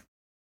done.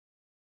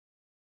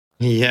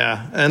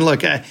 Yeah. And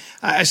look,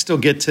 I still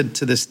get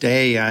to this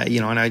day,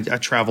 and I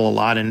travel a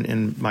lot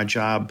in my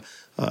job,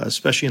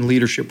 especially in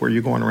leadership, where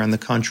you're going around the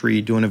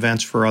country doing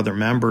events for other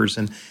members.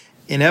 And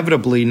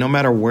inevitably, no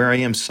matter where I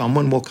am,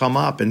 someone will come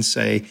up and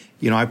say,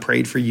 I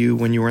prayed for you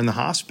when you were in the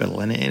hospital.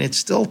 And it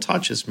still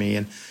touches me.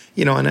 And,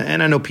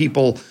 and I know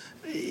people,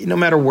 no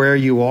matter where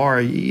you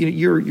are,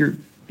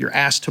 you're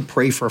asked to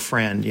pray for a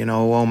friend.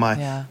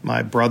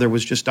 My brother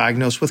was just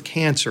diagnosed with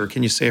cancer.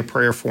 Can you say a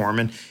prayer for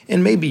him?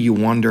 And maybe you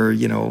wonder,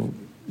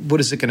 what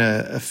is it going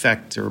to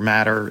affect or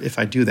matter if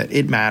I do that?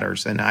 It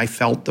matters. And I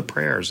felt the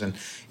prayers, and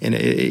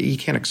you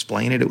can't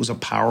explain it. It was a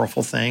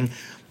powerful thing.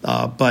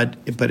 But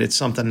it's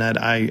something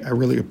that I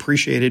really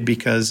appreciated,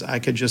 because I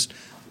could just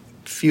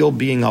feel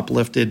being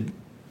uplifted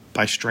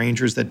by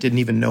strangers that didn't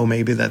even know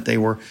maybe that they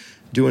were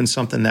doing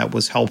something that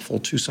was helpful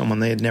to someone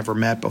they had never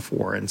met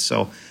before. And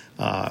so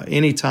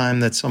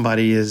anytime that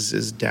somebody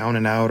is down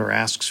and out or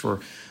asks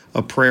for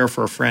a prayer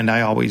for a friend,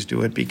 I always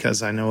do it,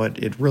 because I know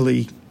it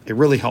really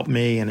helped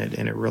me, and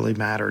it really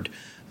mattered.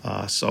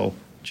 So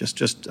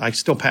just I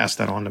still pass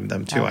that on to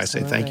them too. Absolutely. I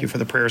say thank you for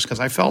the prayers, because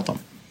I felt them.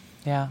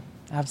 Yeah,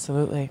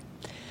 absolutely.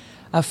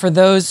 For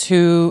those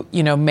who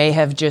may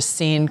have just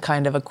seen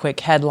kind of a quick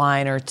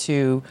headline or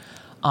two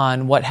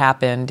on what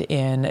happened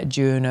in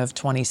June of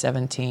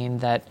 2017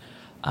 that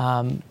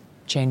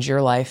changed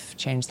your life,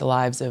 changed the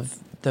lives of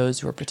those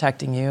who are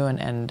protecting you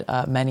and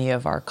many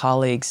of our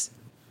colleagues,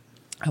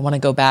 I want to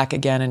go back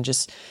again and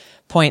just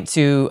point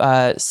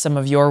to some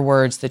of your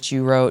words that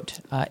you wrote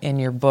in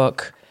your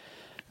book.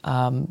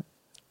 It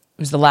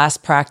was the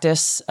last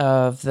practice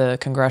of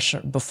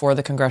before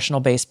the congressional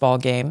baseball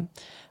game.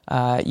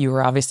 You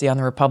were obviously on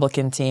the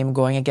Republican team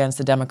going against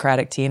the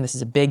Democratic team. This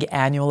is a big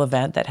annual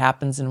event that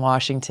happens in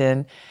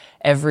Washington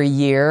every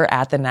year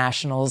at the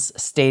Nationals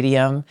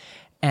Stadium.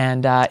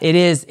 And it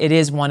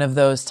is one of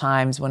those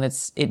times when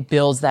it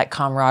builds that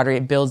camaraderie,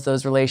 it builds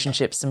those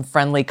relationships, some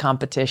friendly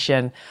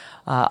competition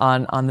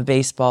on the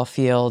baseball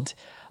field.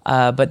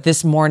 But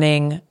this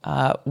morning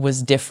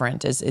was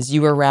different. As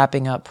you were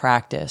wrapping up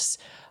practice,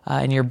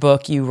 in your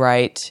book you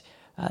write,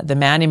 the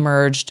man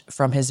emerged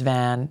from his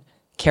van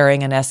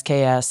carrying an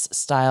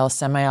SKS-style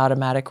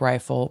semi-automatic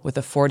rifle with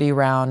a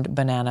 40-round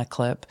banana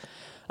clip,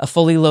 a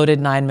fully loaded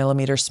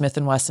 9mm Smith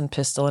 & Wesson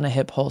pistol in a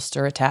hip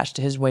holster attached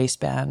to his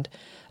waistband,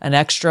 an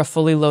extra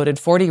fully loaded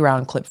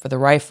 40-round clip for the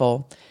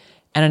rifle,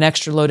 and an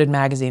extra loaded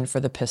magazine for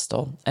the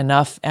pistol,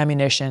 enough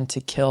ammunition to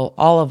kill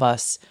all of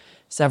us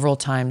several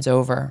times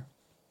over.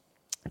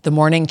 The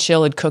morning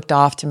chill had cooked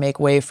off to make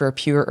way for a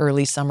pure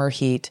early summer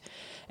heat,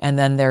 and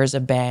then there's a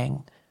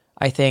bang.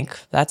 I think,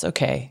 that's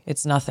okay,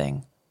 it's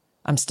nothing.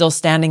 I'm still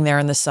standing there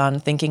in the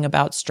sun thinking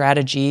about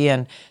strategy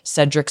and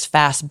Cedric's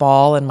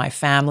fastball and my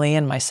family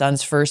and my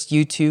son's first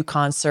U2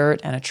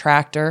 concert and a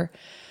tractor.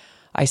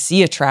 I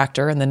see a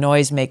tractor and the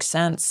noise makes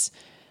sense,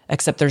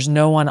 except there's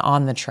no one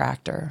on the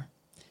tractor.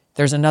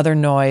 There's another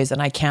noise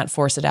and I can't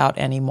force it out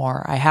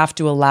anymore. I have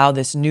to allow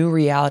this new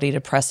reality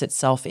to press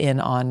itself in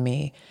on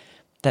me,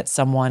 that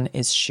someone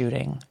is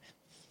shooting.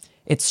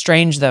 It's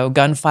strange though,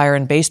 gunfire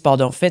and baseball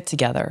don't fit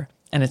together.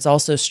 And it's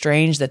also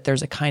strange that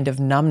there's a kind of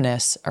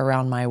numbness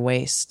around my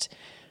waist,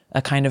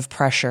 a kind of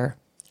pressure,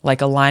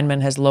 like a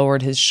lineman has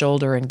lowered his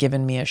shoulder and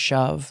given me a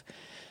shove.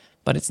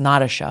 But it's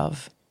not a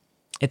shove.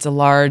 It's a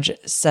large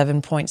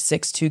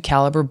 7.62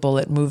 caliber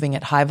bullet moving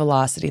at high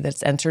velocity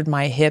that's entered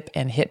my hip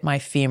and hit my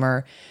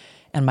femur,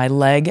 and my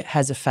leg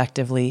has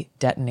effectively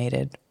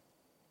detonated.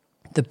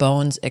 The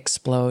bones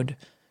explode.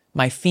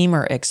 My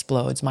femur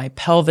explodes, my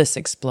pelvis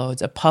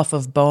explodes, a puff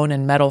of bone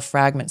and metal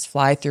fragments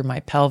fly through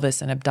my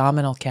pelvis and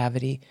abdominal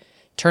cavity,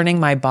 turning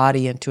my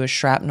body into a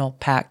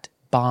shrapnel-packed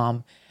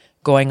bomb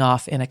going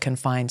off in a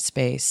confined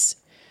space.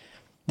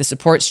 The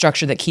support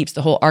structure that keeps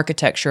the whole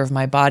architecture of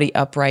my body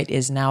upright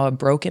is now a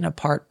broken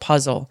apart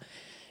puzzle,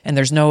 and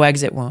there's no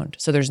exit wound,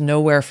 so there's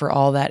nowhere for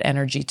all that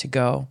energy to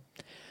go.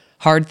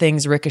 Hard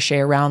things ricochet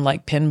around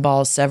like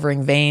pinballs,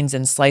 severing veins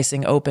and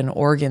slicing open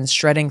organs,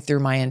 shredding through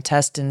my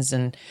intestines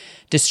and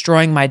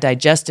destroying my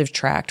digestive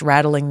tract,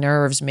 rattling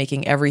nerves,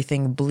 making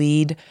everything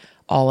bleed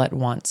all at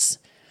once.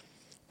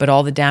 But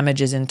all the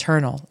damage is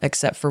internal,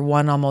 except for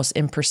one almost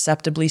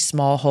imperceptibly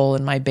small hole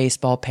in my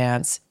baseball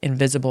pants,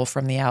 invisible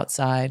from the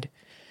outside.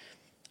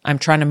 I'm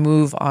trying to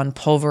move on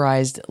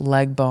pulverized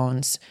leg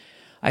bones.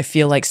 I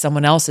feel like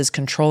someone else is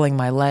controlling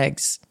my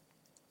legs.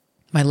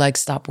 My legs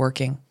stop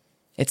working.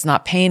 It's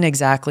not pain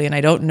exactly, and I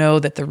don't know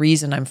that the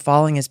reason I'm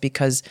falling is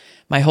because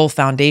my whole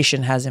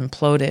foundation has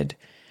imploded.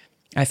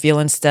 I feel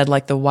instead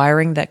like the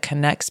wiring that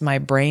connects my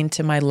brain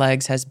to my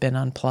legs has been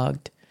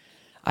unplugged.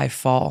 I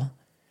fall.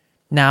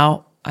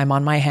 Now I'm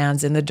on my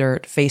hands in the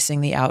dirt, facing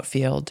the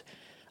outfield.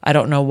 I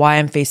don't know why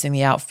I'm facing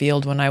the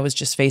outfield when I was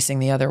just facing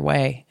the other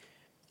way.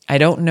 I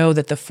don't know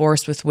that the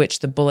force with which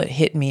the bullet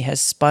hit me has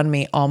spun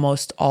me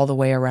almost all the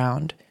way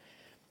around.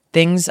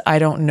 Things I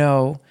don't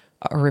know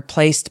are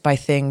replaced by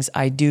things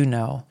I do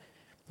know.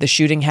 The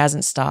shooting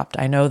hasn't stopped.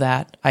 I know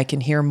that. I can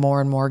hear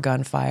more and more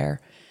gunfire.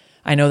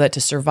 I know that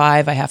to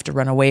survive, I have to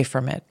run away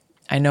from it.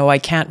 I know I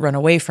can't run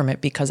away from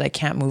it because I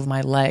can't move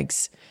my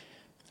legs.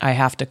 I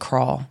have to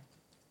crawl.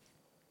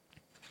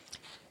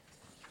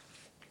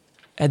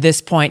 At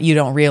this point, you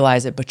don't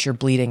realize it, but you're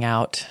bleeding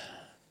out.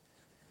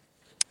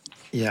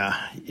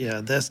 Yeah,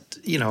 that's,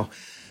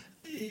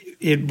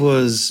 it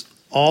was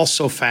all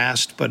so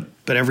fast, but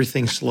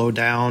everything slowed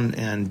down,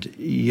 and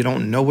you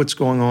don't know what's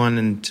going on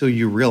until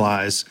you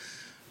realize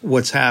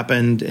what's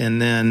happened.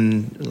 And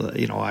then,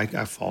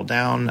 I fall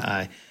down.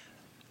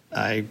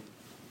 I'm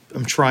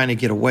trying to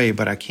get away,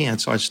 but I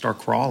can't, so I start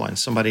crawling.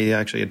 Somebody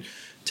actually had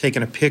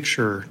taken a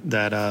picture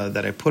that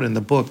I put in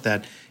the book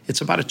that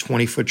it's about a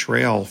 20-foot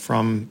trail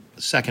from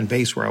second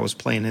base where I was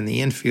playing in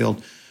the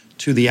infield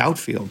to the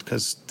outfield,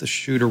 because the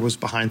shooter was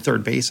behind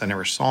third base. I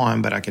never saw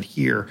him, but I could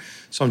hear.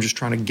 So I'm just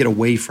trying to get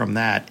away from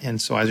that.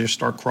 And so I just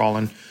start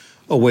crawling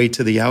away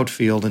to the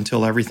outfield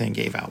until everything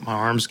gave out. My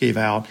arms gave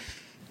out.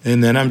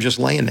 And then I'm just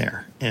laying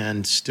there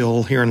and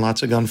still hearing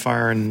lots of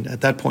gunfire. And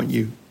at that point,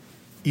 you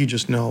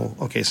just know,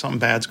 okay, something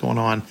bad's going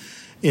on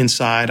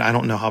inside. I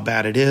don't know how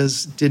bad it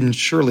is.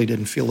 Surely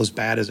didn't feel as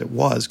bad as it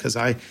was, because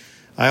I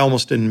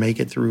almost didn't make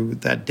it through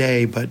that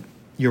day. But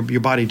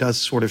your body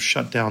does sort of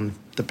shut down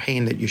the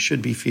pain that you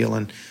should be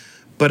feeling.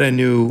 But I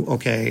knew,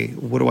 okay,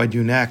 what do I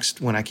do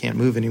next when I can't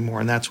move anymore?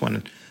 And that's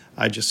when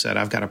I just said,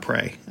 I've got to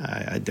pray.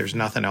 There's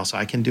nothing else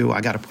I can do.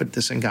 I got to put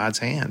this in God's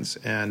hands.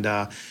 And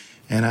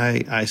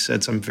I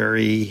said some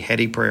very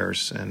heady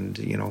prayers, and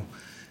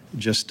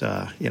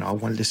I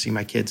wanted to see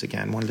my kids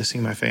again, wanted to see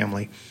my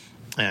family,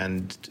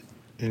 and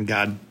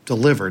God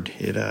delivered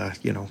it.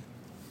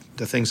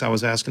 The things I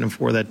was asking Him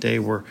for that day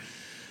were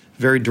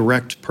very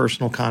direct,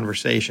 personal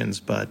conversations,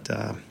 but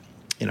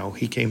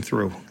He came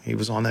through. He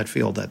was on that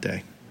field that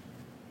day.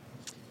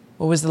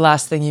 What was the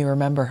last thing you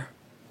remember?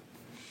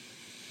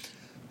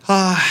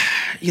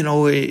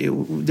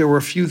 There were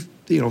a few,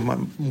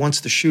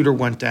 once the shooter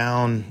went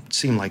down, it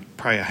seemed like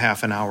probably a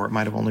half an hour. It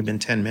might have only been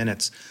 10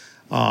 minutes.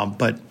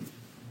 But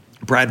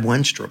Brad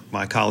Wenstrup,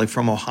 my colleague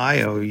from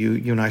Ohio,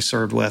 you and I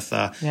served with,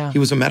 He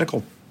was a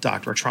medical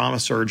doctor, a trauma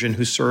surgeon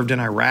who served in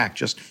Iraq,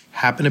 just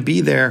happened to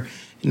be there.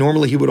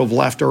 Normally he would have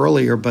left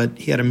earlier, but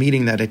he had a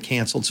meeting that had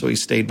canceled, so he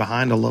stayed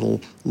behind a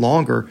little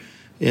longer.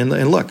 And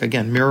look,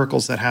 again,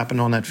 miracles that happened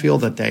on that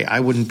field that day.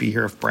 I wouldn't be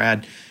here if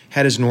Brad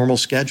had his normal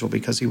schedule,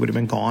 because he would have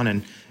been gone.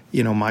 And,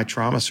 my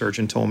trauma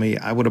surgeon told me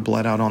I would have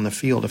bled out on the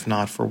field if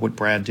not for what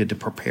Brad did to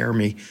prepare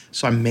me.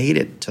 So I made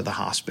it to the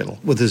hospital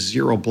with a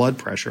 0 blood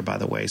pressure, by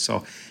the way.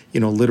 So,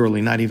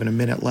 literally not even a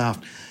minute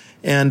left.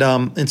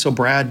 And so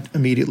Brad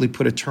immediately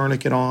put a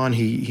tourniquet on.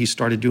 He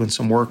started doing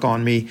some work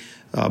on me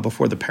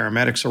before the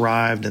paramedics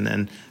arrived, and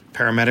then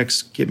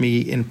paramedics get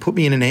me and put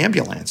me in an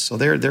ambulance. So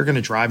they're going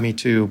to drive me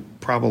to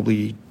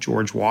probably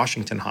George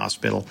Washington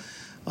Hospital.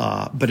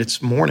 But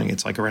it's morning.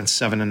 It's like around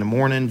 7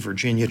 a.m,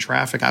 Virginia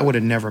traffic. I would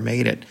have never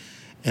made it.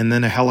 And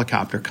then a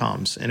helicopter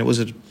comes, and it was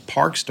a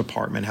Parks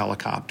Department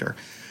helicopter.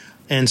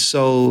 And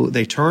so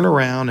they turn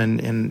around,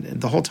 and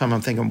the whole time I'm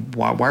thinking,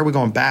 why are we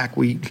going back?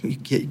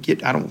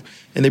 And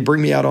they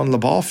bring me out on the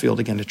ball field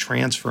again to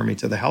transfer me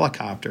to the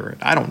helicopter.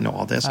 And I don't know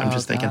all this. I'm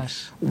just thinking,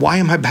 why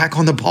am I back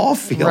on the ball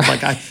field?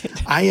 Right. Like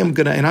I am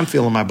going to, and I'm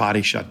feeling my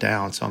body shut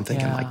down. So I'm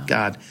thinking,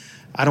 God,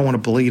 I don't want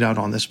to bleed out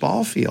on this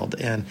ball field.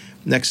 And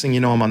next thing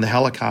you know, I'm on the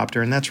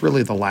helicopter, and that's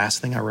really the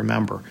last thing I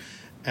remember.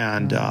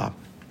 And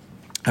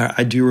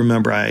I do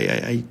remember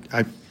I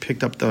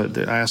picked up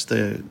I asked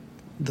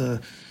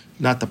the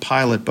not the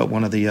pilot, but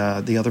one of the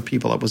other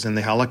people that was in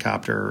the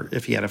helicopter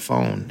if he had a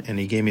phone, and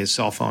he gave me his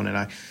cell phone,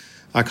 and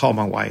I called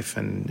my wife,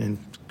 and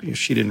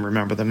she didn't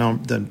remember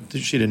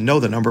she didn't know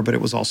the number, but it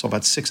was also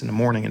about 6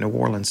 a.m. in New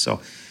Orleans, so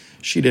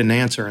she didn't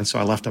answer, and so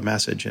I left a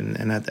message,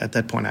 and at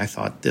that point I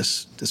thought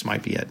this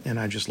might be it, and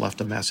I just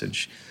left a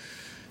message,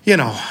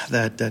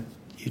 that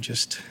you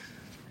just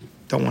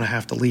don't want to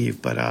have to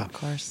leave. But of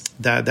course,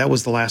 that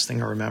was the last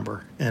thing I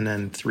remember. And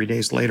then 3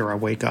 days later, I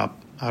wake up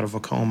out of a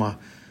coma,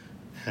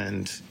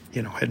 and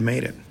had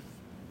made it.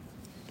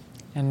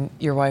 And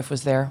your wife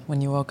was there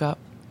when you woke up?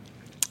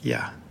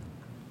 Yeah.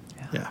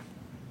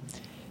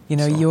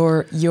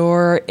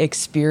 Your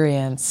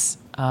experience,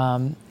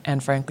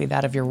 and frankly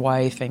that of your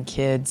wife and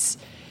kids,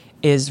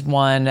 is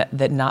one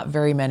that not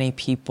very many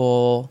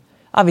people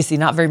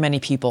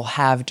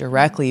have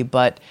directly,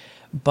 but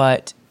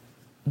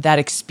that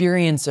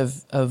experience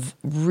of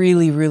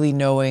really, really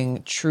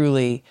knowing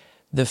truly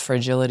the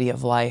fragility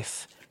of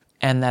life,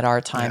 and that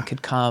our time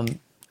could come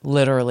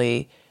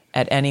literally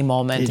at any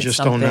moment. You just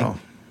don't know.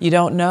 You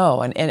don't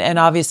know. And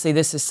obviously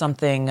this is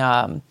something,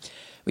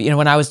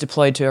 when I was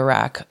deployed to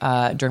Iraq,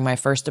 during my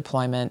first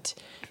deployment,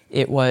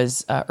 it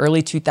was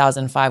early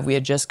 2005. We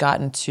had just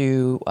gotten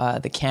to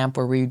the camp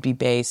where we would be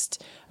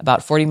based,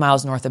 about 40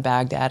 miles north of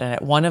Baghdad. And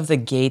at one of the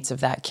gates of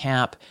that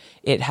camp,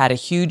 it had a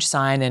huge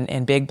sign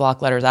in big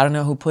block letters. I don't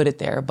know who put it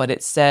there, but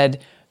it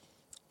said,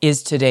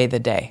 "Is today the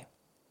day?"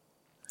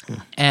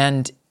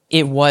 And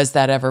it was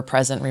that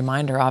ever-present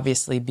reminder,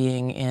 obviously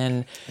being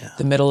in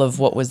the middle of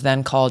what was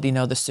then called,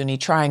 the Sunni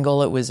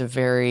Triangle. It was a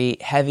very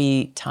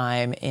heavy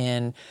time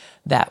in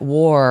that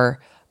war.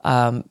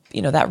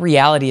 That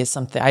reality is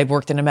something, I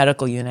worked in a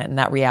medical unit, and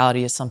that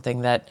reality is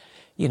something that,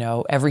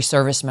 every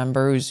service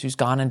member who's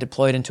gone and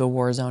deployed into a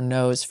war zone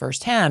knows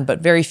firsthand, but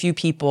very few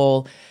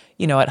people,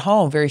 at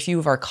home, very few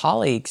of our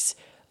colleagues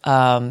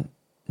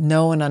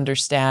know and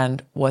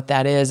understand what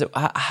that is.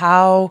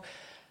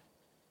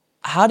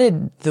 How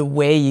did the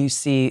way you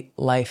see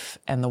life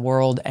and the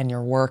world and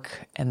your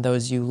work and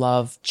those you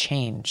love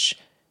change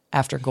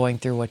after going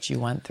through what you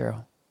went through?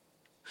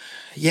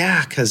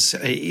 Yeah, because,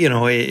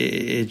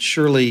 it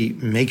surely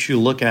makes you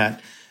look at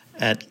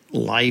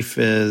life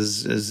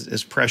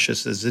as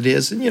precious as it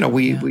is. And,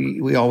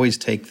 we always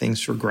take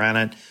things for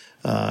granted,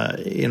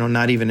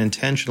 not even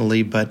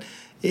intentionally, but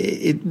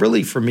it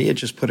really, for me, it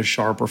just put a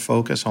sharper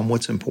focus on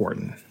what's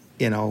important.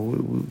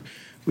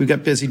 We've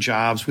got busy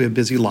jobs, we have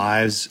busy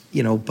lives,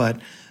 but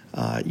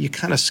you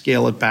kind of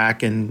scale it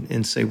back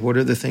and say, what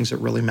are the things that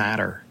really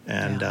matter?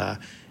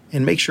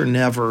 And make sure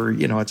never,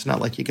 it's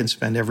not like you can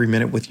spend every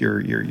minute with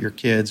your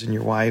kids and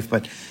your wife,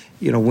 but,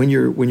 when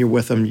you're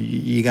with them,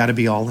 you got to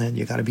be all in,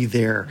 you got to be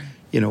there.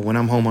 When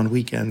I'm home on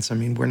weekends,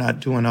 we're not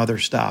doing other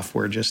stuff.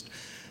 We're just,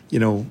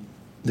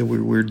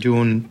 we're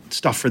doing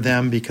stuff for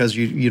them because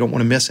you don't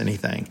want to miss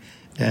anything.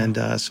 And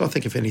so I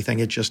think if anything,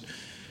 it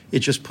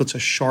just puts a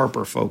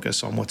sharper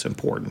focus on what's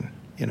important.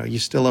 You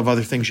still have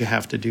other things you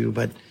have to do,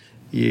 but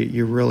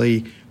you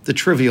really, the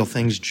trivial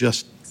things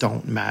just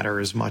don't matter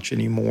as much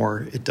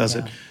anymore. It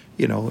doesn't,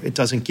 it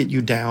doesn't get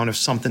you down if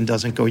something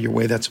doesn't go your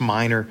way. That's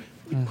minor.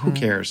 Who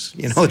cares?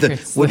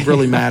 What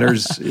really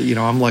matters,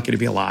 I'm lucky to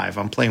be alive.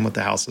 I'm playing with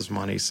the house's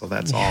money, so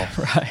that's all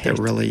that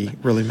really,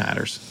 really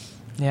matters.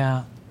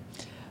 Yeah.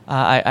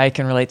 I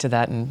can relate to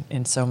that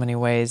in so many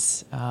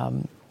ways.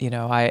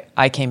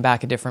 I came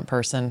back a different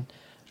person,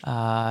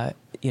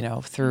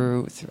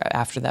 through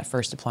after that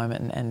first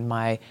deployment, and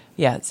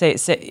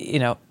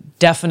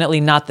definitely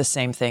not the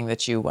same thing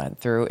that you went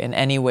through in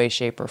any way,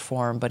 shape, or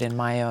form, but in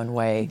my own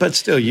way. But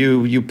still,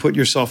 you put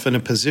yourself in a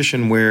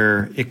position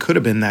where it could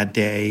have been that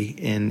day,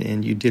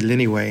 and you did it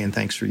anyway, and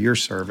thanks for your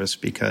service,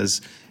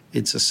 because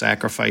it's a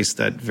sacrifice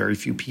that very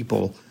few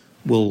people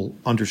will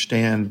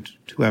understand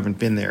who haven't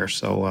been there.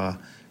 So,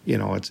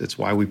 it's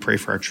why we pray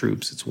for our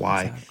troops. It's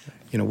why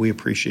we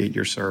appreciate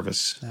your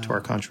service to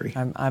our country.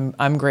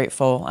 I'm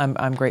grateful.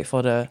 I'm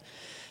grateful to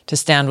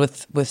stand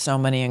with so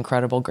many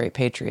incredible, great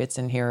patriots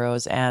and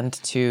heroes, and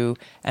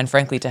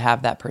frankly to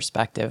have that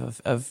perspective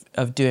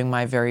of doing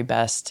my very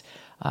best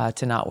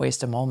to not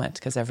waste a moment,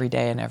 because every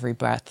day and every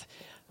breath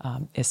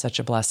is such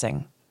a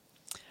blessing.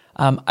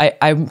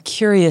 I'm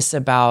curious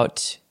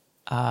about.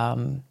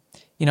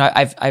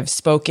 I've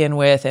spoken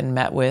with and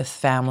met with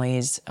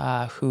families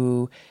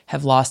who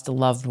have lost a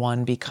loved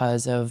one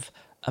because of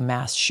a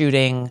mass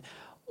shooting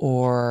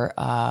or,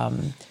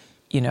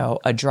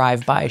 a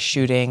drive-by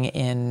shooting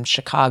in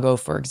Chicago,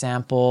 for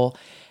example.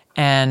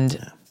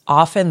 And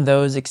often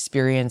those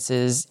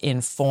experiences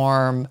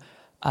inform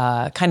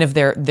kind of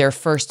their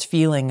first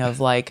feeling of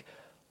like,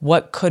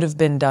 what could have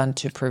been done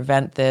to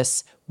prevent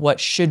this? What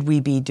should we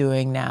be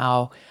doing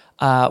now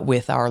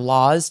with our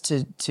laws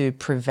to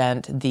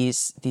prevent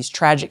these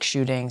tragic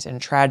shootings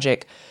and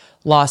tragic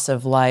loss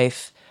of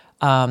life?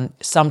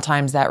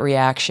 Sometimes that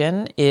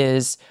reaction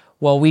is,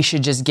 well, we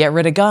should just get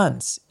rid of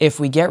guns. If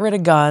we get rid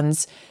of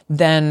guns,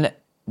 then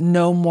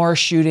no more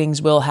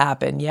shootings will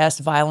happen. Yes,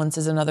 violence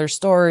is another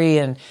story,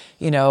 and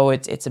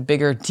it's a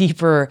bigger,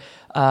 deeper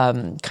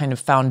kind of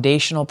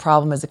foundational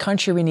problem as a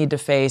country we need to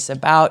face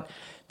about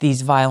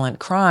these violent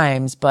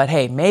crimes. But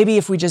hey, maybe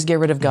if we just get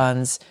rid of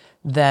guns,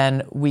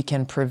 then we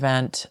can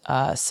prevent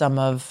some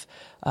of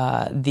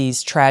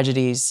these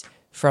tragedies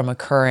from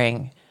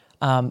occurring.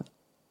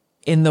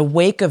 In the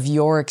wake of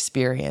your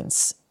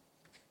experience,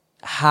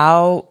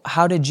 how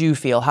did you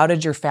feel? How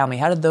did your family,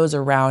 how did those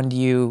around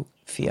you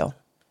feel?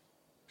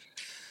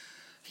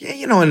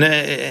 Yeah,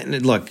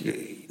 and look,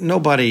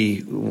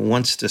 nobody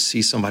wants to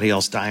see somebody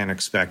else die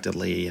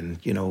unexpectedly. And,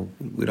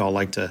 we'd all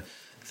like to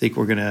think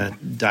we're going to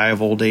die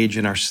of old age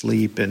in our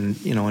sleep. And,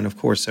 and of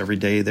course, every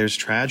day there's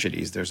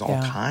tragedies. There's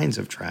all kinds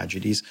of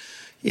tragedies.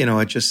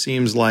 It just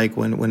seems like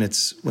when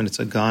it's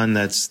a gun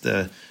that's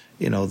the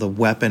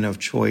weapon of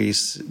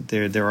choice,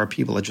 there are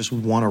people that just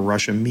want to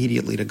rush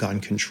immediately to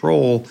gun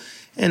control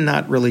and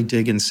not really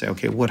dig and say,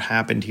 okay, what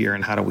happened here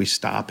and how do we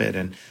stop it?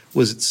 And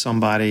was it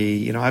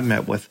somebody, I've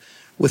met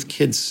with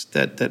kids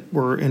that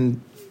were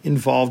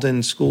involved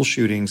in school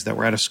shootings, that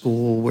were at a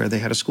school where they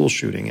had a school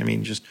shooting. I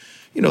mean, just,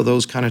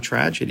 those kind of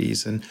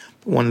tragedies. And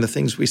one of the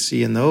things we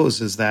see in those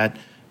is that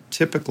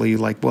typically,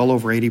 like well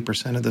over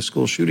 80% of the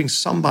school shootings,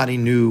 somebody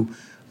knew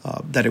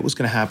that it was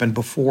going to happen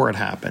before it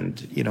happened.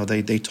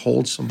 They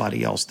told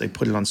somebody else, they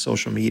put it on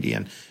social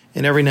media,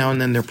 and every now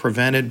and then they're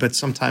prevented, but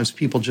sometimes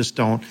people just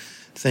don't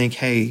think,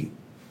 hey,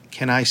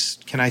 can I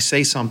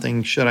say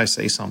something? Should I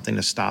say something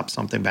to stop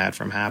something bad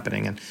from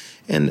happening?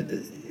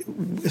 And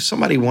if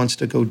somebody wants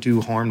to go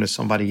do harm to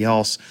somebody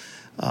else,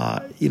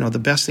 the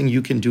best thing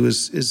you can do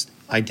is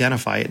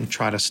identify it and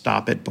try to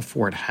stop it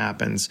before it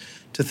happens.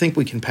 To think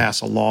we can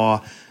pass a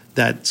law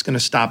that's going to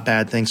stop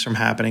bad things from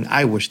happening,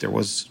 I wish there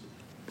was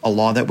a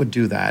law that would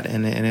do that.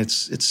 And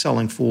it's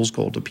selling fool's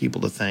gold to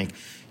people to think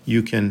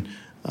you can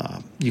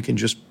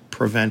just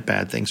prevent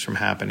bad things from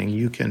happening.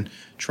 You can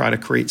try to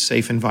create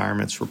safe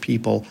environments for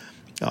people.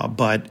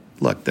 But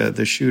look,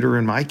 the shooter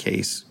in my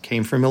case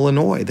came from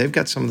Illinois. They've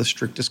got some of the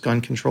strictest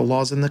gun control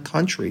laws in the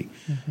country.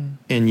 Mm-hmm.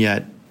 And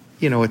yet,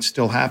 it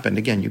still happened.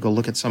 Again, you go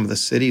look at some of the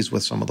cities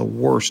with some of the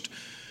worst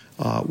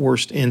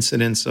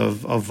incidents of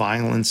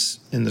violence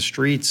in the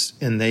streets,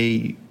 and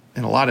a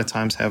lot of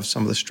times have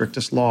some of the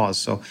strictest laws.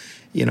 So,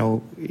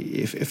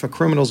 if a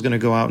criminal is going to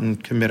go out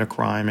and commit a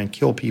crime and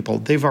kill people,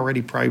 they've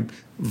already probably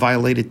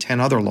violated 10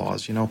 other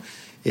laws.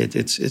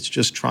 It's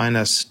just trying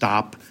to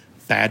stop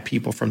bad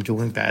people from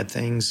doing bad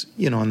things,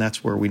 and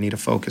that's where we need to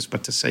focus.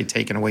 But to say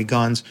taking away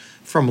guns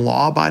from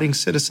law-abiding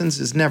citizens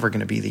is never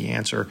going to be the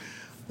answer,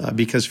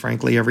 because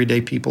frankly,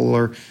 everyday people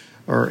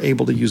are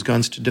able to use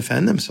guns to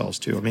defend themselves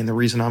too. I mean, the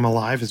reason I'm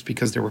alive is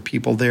because there were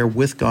people there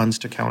with guns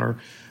to counter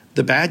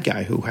the bad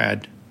guy who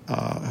had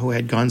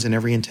guns and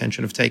every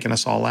intention of taking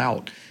us all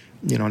out.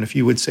 And if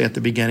you would say at the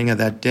beginning of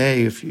that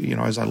day,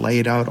 as I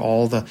laid out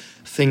all the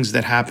things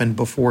that happened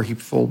before he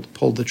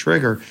pulled the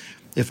trigger,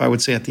 if I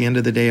would say at the end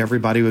of the day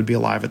everybody would be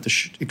alive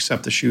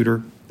except the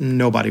shooter,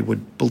 nobody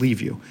would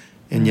believe you.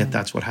 And yet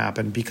that's what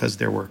happened, because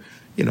there were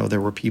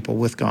people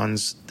with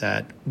guns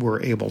that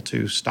were able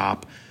to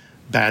stop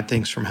bad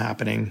things from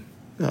happening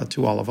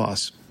to all of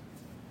us.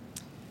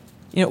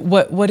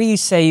 What do you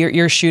say?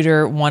 Your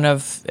shooter, one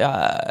of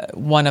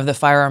the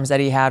firearms that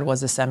he had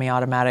was a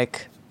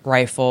semi-automatic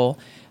rifle,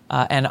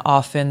 and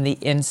often the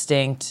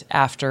instinct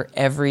after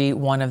every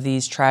one of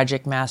these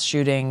tragic mass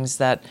shootings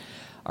that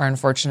are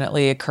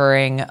unfortunately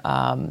occurring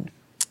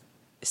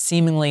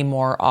seemingly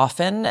more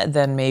often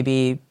than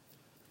maybe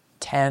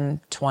 10,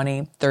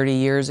 20, 30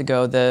 years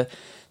ago, the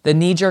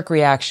knee-jerk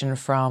reaction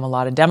from a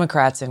lot of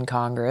Democrats in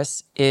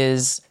Congress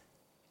is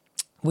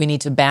we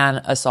need to ban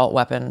assault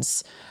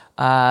weapons.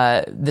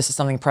 This is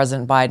something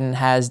President Biden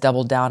has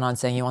doubled down on,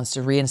 saying he wants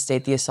to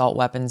reinstate the assault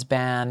weapons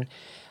ban.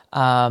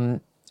 There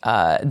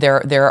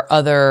are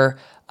other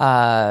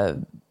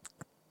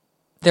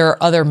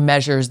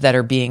measures that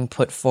are being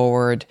put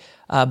forward,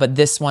 but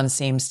this one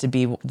seems to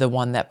be the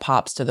one that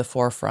pops to the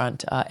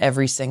forefront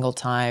every single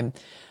time.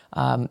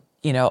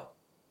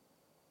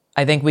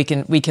 I think we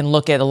can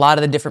look at a lot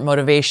of the different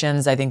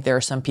motivations. I think there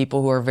are some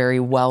people who are very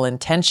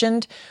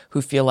well-intentioned,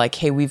 who feel like,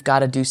 hey, we've got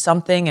to do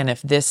something. And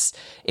if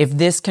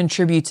this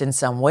contributes in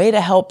some way to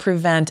help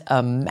prevent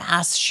a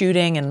mass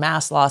shooting and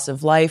mass loss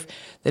of life,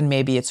 then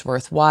maybe it's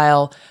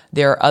worthwhile.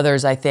 There are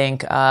others, I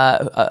think,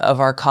 of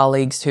our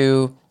colleagues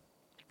who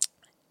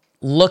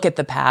look at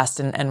the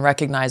past and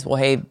recognize, well,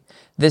 hey,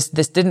 this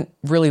didn't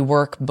really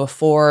work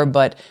before,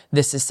 but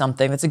this is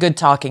something that's a good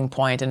talking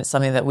point, and it's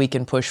something that we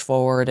can push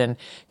forward and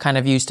kind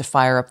of use to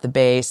fire up the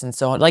base and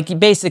so on. Like, you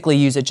basically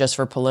use it just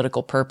for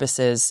political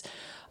purposes.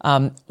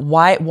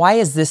 Why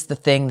is this the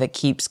thing that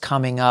keeps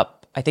coming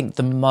up, I think,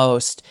 the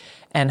most?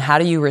 And how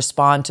do you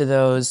respond to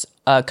those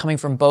coming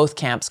from both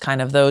camps,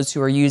 kind of those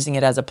who are using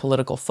it as a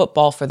political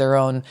football for their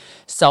own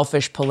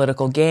selfish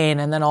political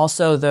gain, and then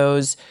also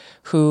those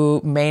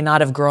who may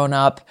not have grown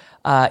up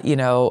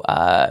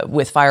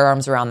with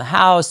firearms around the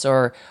house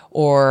or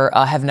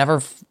have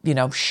never,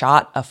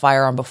 shot a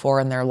firearm before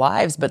in their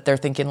lives, but they're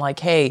thinking like,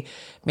 hey,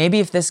 maybe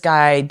if this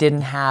guy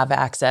didn't have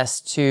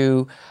access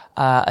to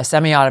a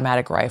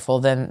semi-automatic rifle,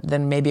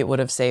 then maybe it would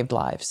have saved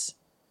lives.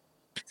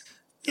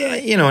 Yeah,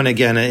 and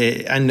again,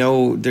 I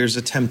know there's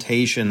a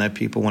temptation that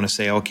people want to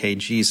say, okay,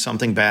 geez,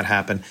 something bad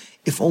happened.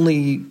 If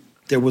only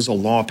there was a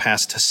law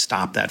passed to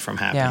stop that from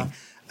happening.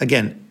 Yeah.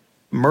 Again,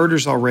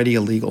 murder's already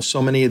illegal.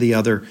 So many of the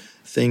other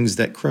things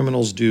that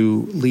criminals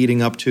do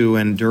leading up to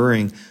and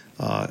during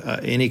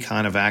any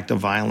kind of act of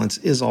violence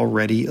is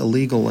already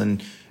illegal.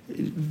 And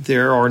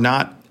there are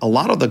not a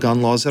lot of the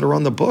gun laws that are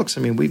on the books.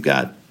 I mean, we've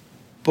got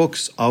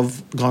books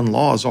of gun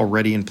laws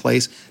already in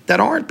place that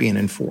aren't being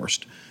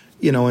enforced.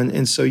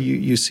 And so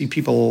you see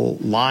people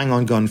lying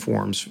on gun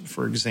forms,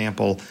 for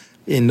example,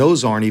 and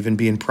those aren't even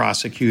being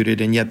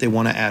prosecuted, and yet they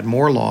want to add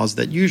more laws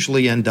that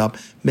usually end up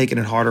making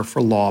it harder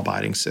for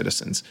law-abiding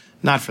citizens,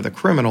 not for the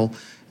criminal.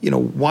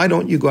 Why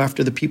don't you go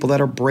after the people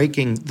that are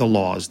breaking the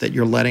laws that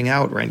you're letting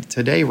out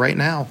right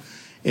now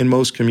in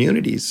most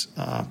communities?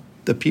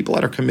 The people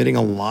that are committing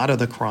a lot of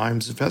the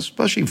crimes,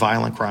 especially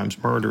violent crimes,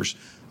 murders,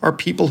 are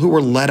people who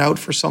were let out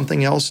for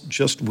something else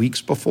just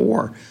weeks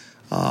before.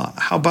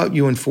 How about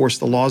you enforce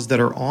the laws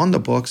that are on the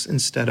books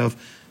instead of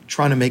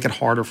trying to make it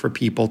harder for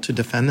people to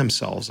defend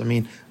themselves? I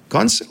mean,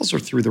 gun sales are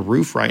through the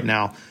roof right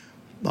now,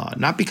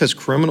 not because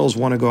criminals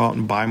want to go out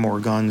and buy more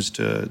guns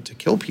to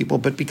kill people,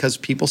 but because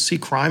people see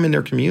crime in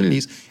their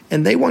communities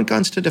and they want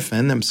guns to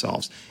defend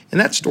themselves. And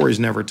that story is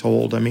never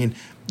told. I mean,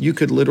 you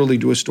could literally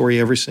do a story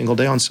every single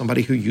day on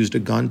somebody who used a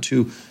gun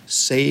to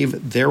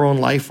save their own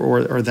life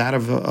or that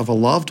of a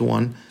loved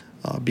one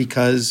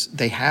because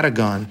they had a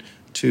gun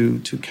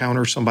to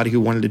counter somebody who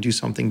wanted to do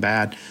something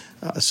bad.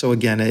 So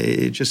again,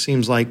 it just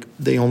seems like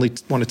they only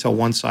want to tell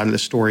one side of the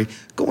story.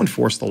 Go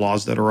enforce the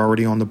laws that are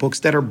already on the books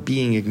that are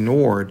being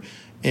ignored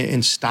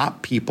and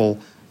stop people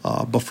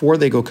before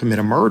they go commit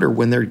a murder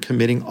when they're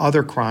committing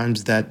other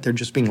crimes that they're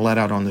just being let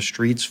out on the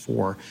streets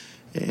for.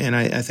 And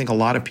I think a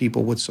lot of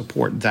people would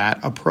support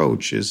that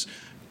approach is,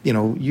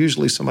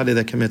 usually somebody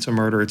that commits a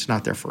murder, it's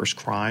not their first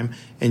crime,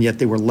 and yet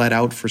they were let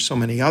out for so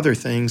many other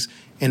things.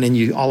 And then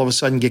you all of a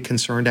sudden get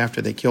concerned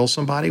after they kill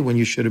somebody when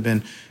you should have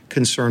been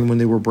concerned when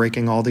they were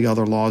breaking all the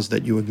other laws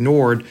that you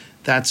ignored.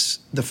 That's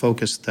the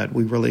focus that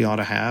we really ought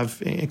to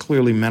have. And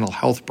clearly mental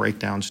health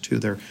breakdowns too.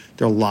 There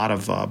are a lot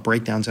of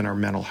breakdowns in our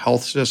mental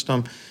health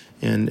system.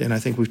 And I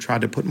think we've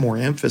tried to put more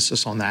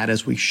emphasis on that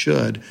as we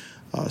should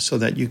so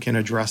that you can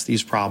address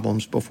these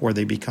problems before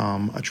they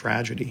become a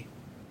tragedy.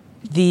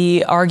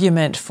 The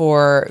argument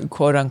for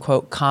quote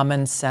unquote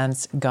common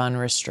sense gun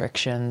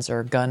restrictions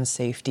or gun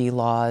safety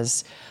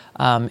laws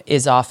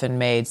is often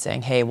made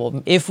saying, hey,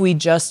 well, if we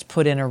just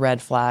put in a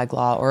red flag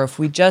law or if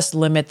we just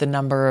limit the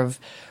number of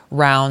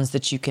rounds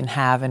that you can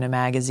have in a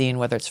magazine,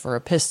 whether it's for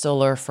a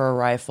pistol or for a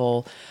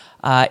rifle,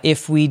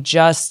 if we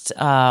just,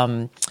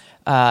 ban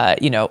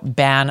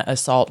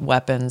assault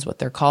weapons, what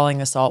they're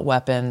calling assault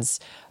weapons,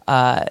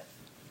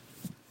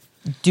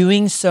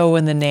 doing so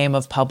in the name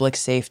of public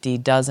safety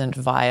doesn't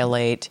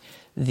violate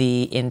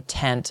the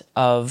intent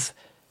of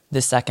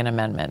the Second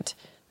Amendment.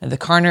 And the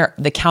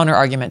counter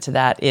argument to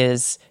that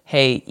is,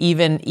 hey,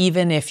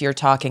 even if you're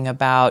talking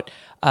about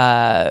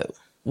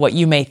what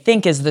you may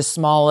think is the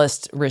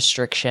smallest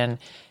restriction,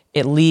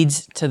 it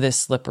leads to this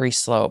slippery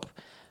slope.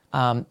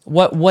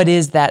 What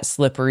is that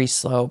slippery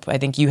slope? I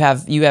think you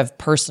have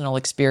personal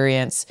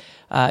experience,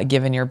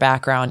 given your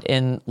background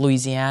in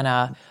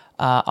Louisiana,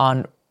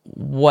 on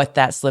what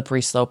that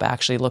slippery slope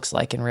actually looks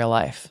like in real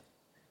life.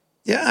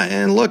 Yeah,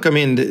 and look, I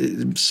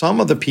mean, some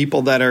of the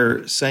people that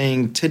are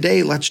saying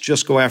today, let's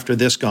just go after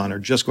this gun or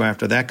just go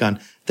after that gun,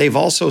 they've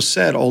also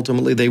said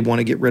ultimately they want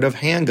to get rid of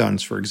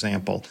handguns, for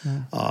example.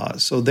 Yeah.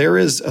 So there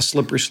is a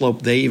slippery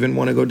slope they even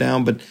want to go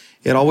down, but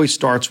it always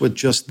starts with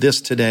just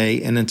this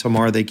today, and then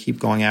tomorrow they keep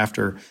going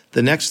after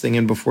the next thing,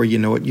 and before you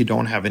know it, you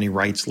don't have any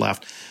rights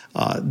left.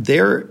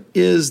 There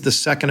is the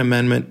Second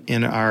Amendment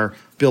in our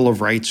Bill of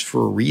Rights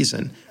for a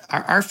reason.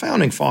 Our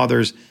founding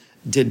fathers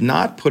did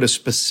not put a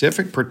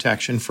specific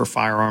protection for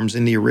firearms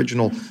in the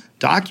original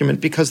document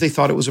because they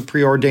thought it was a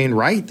preordained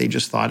right. They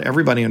just thought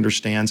everybody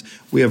understands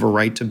we have a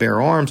right to bear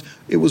arms.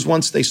 It was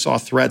once they saw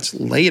threats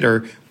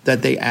later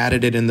that they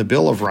added it in the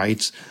Bill of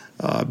Rights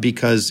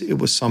because it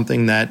was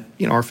something that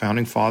our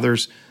founding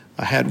fathers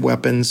had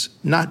weapons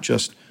not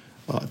just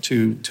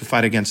to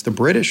fight against the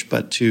British,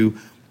 but to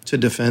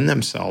defend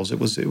themselves. It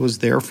was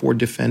there for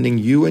defending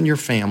you and your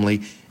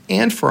family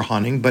and for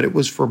hunting, but it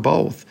was for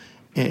both.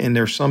 And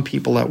there's some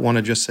people that want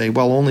to just say,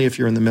 well, only if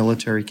you're in the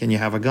military can you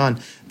have a gun.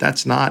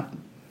 That's not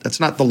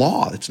the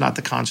law. It's not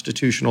the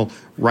constitutional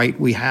right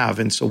we have.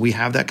 And so we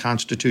have that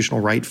constitutional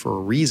right for a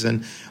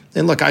reason.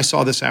 And look, I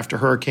saw this after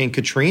Hurricane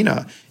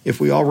Katrina. If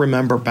we all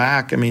remember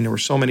back, I mean, there were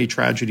so many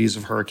tragedies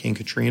of Hurricane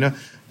Katrina,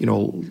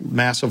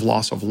 massive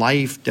loss of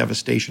life,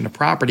 devastation of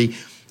property.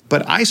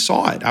 But I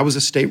saw it. I was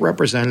a state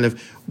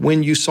representative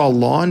when you saw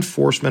law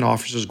enforcement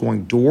officers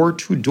going door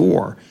to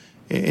door.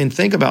 And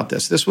think about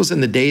this. This was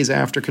in the days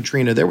after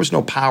Katrina. There was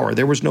no power.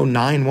 There was no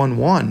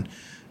 911.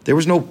 There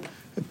was no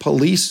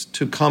police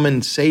to come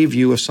and save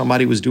you if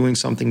somebody was doing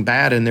something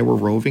bad, and there were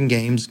roving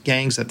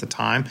gangs at the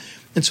time.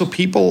 And so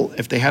people,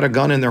 if they had a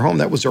gun in their home,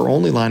 that was their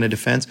only line of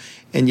defense,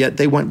 and yet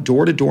they went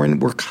door to door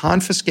and were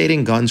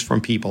confiscating guns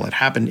from people. It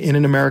happened in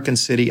an American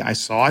city. I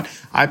saw it.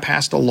 I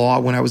passed a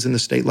law when I was in the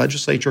state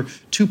legislature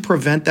to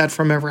prevent that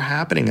from ever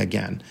happening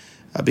again.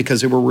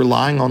 Because they were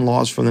relying on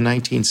laws from the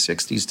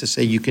 1960s to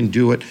say you can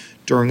do it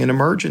during an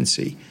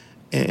emergency.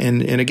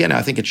 And again,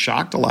 I think it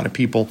shocked a lot of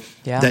people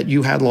that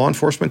you had law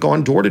enforcement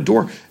going door to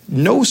door.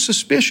 No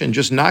suspicion,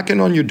 just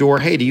knocking on your door,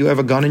 hey, do you have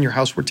a gun in your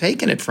house? We're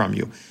taking it from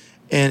you.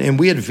 And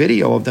we had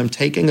video of them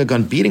taking a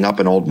gun, beating up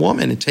an old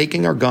woman and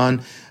taking her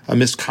gun,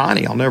 Miss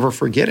Connie. I'll never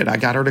forget it. I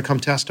got her to come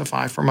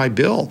testify for my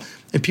bill.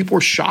 And people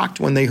were shocked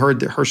when they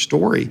heard her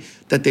story,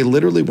 that they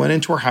literally went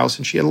into her house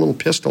and she had a little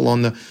pistol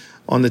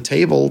on the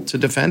table to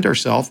defend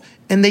herself.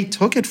 And they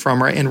took it from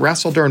her and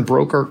wrestled her and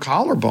broke her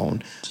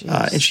collarbone.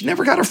 And she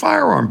never got her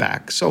firearm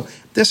back. So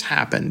this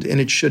happened,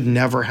 and it should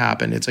never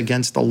happen. It's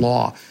against the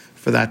law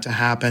for that to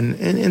happen.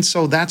 And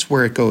so that's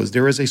where it goes.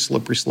 There is a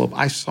slippery slope.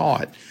 I saw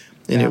it.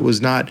 And it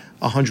was not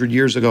 100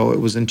 years ago.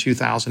 It was in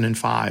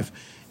 2005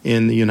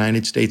 in the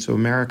United States of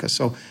America.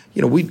 So,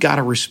 we've got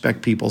to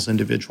respect people's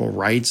individual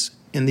rights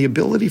and the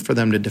ability for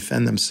them to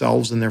defend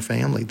themselves and their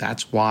family.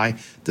 That's why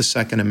the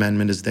Second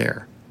Amendment is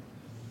there.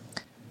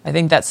 I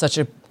think that's such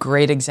a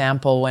great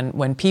example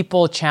when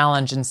people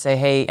challenge and say,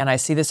 hey, and I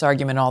see this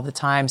argument all the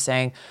time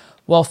saying,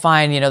 well,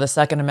 fine, the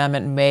Second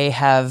Amendment may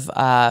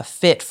have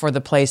fit for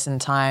the place and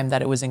time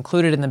that it was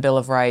included in the Bill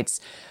of Rights,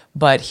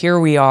 but here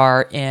we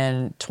are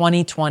in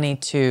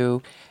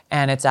 2022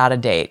 and it's out of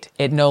date.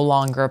 It no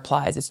longer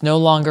applies. It's no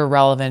longer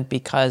relevant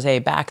because, hey,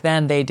 back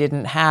then they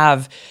didn't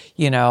have,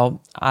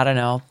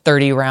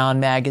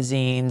 30-round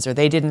magazines, or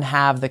they didn't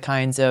have the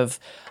kinds of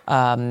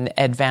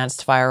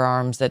advanced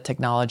firearms that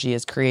technology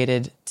has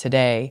created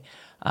today.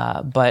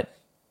 But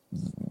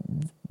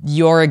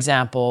your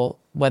example,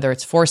 whether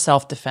it's for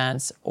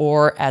self-defense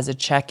or as a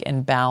check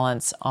and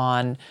balance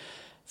on,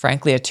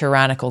 frankly, a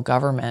tyrannical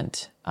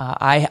government,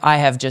 I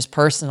have just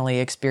personally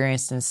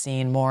experienced and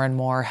seen more and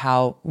more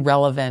how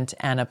relevant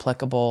and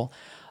applicable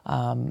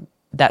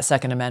that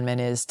Second Amendment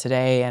is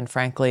today. And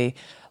frankly,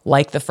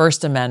 like the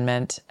First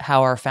Amendment,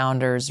 how our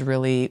founders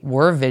really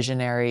were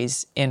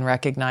visionaries in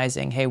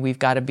recognizing, hey, we've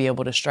got to be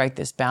able to strike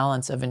this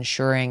balance of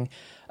ensuring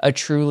a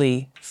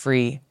truly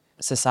free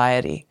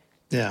society.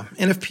 Yeah.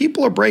 And if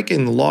people are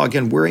breaking the law,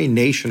 again, we're a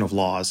nation of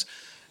laws.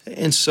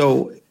 And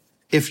so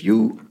if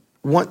you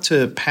want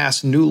to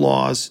pass new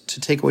laws to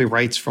take away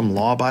rights from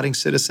law-abiding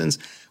citizens,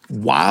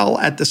 while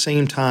at the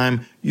same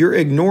time you're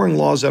ignoring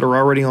laws that are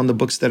already on the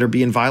books that are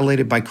being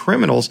violated by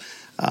criminals,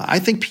 I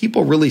think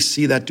people really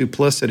see that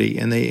duplicity,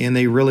 and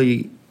they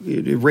really,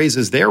 it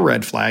raises their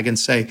red flag and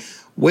say,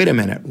 wait a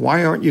minute,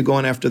 why aren't you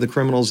going after the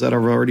criminals that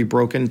have already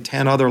broken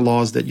 10 other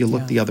laws that you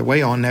look the other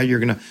way on? Now you're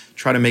going to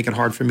try to make it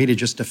hard for me to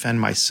just defend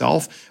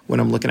myself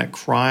when I'm looking at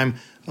crime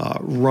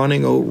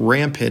running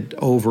rampant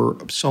over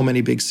so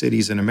many big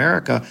cities in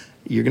America.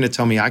 You're going to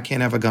tell me I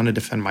can't have a gun to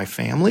defend my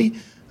family?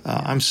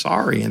 I'm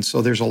sorry. And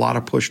so there's a lot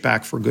of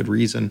pushback for good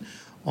reason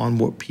on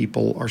what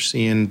people are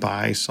seeing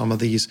by some of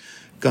these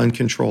gun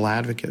control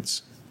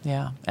advocates.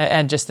 Yeah,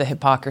 and just the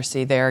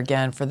hypocrisy there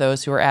again for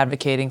those who are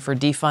advocating for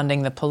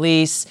defunding the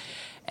police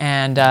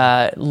and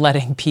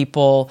letting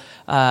people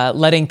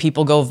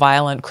go,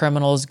 violent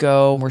criminals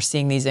go. We're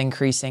seeing these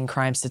increasing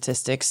crime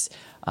statistics,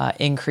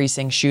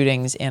 increasing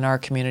shootings in our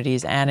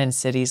communities and in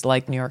cities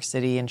like New York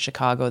City and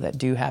Chicago that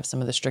do have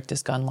some of the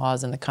strictest gun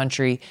laws in the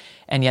country,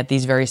 and yet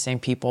these very same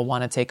people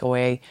want to take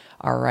away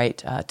our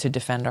right to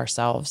defend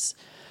ourselves.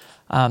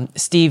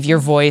 Steve, your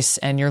voice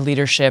and your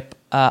leadership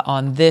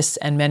on this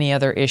and many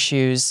other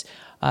issues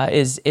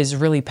is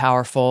really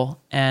powerful.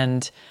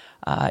 And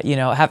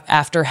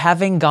after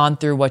having gone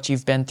through what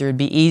you've been through, it'd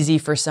be easy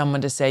for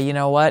someone to say, you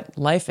know what,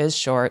 life is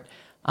short.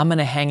 I'm going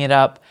to hang it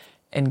up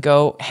and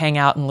go hang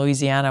out in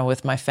Louisiana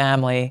with my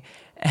family.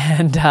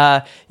 And,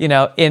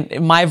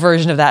 in my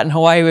version of that in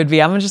Hawaii would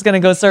be, I'm just going to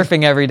go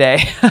surfing every day.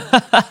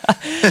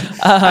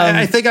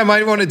 I think I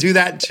might want to do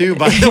that too,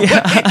 by the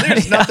way.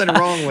 There's nothing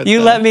wrong with that.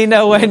 You let me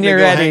know when you're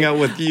ready. Hang out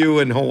with you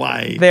in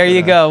Hawaii. There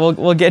you go.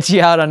 We'll get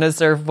you out on a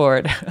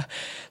surfboard.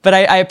 But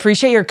I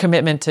appreciate your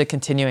commitment to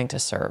continuing to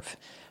serve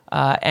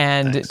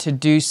and Thanks. To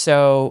do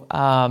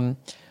so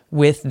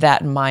with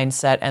that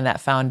mindset and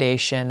that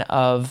foundation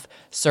of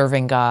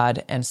serving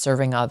God and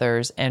serving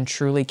others and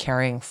truly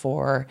caring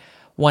for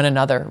one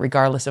another,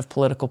 regardless of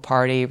political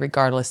party,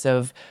 regardless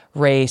of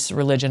race,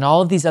 religion,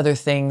 all of these other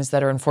things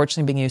that are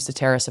unfortunately being used to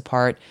tear us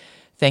apart.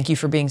 Thank you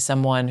for being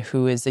someone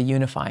who is a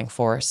unifying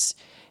force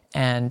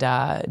and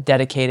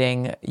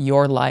dedicating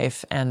your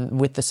life and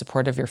with the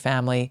support of your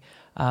family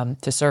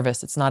to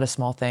service. It's not a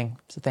small thing,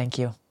 so thank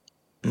you.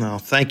 No,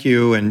 thank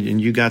you, and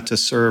you got to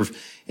serve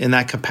in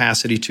that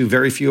capacity too.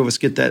 Very few of us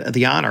get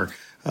the honor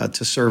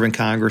to serve in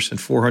Congress, and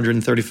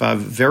 435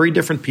 very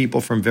different people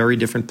from very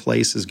different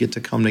places get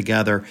to come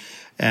together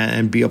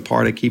and be a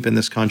part of keeping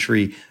this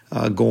country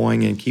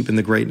going and keeping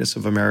the greatness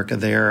of America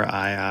there.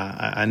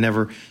 I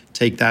never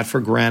take that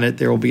for granted.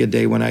 There will be a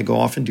day when I go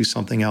off and do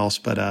something else,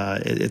 but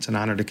it's an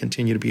honor to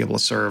continue to be able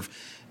to serve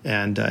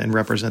and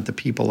represent the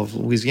people of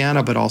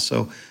Louisiana, but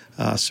also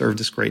serve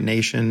this great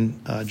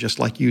nation just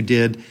like you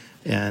did.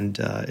 And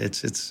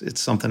it's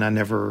something I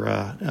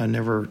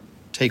never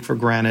take for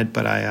granted,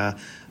 but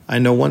I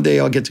know one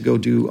day I'll get to go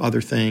do other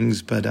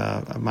things,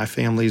 but my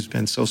family's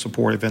been so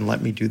supportive and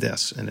let me do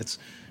this, and it's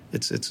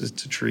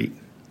a treat.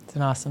 It's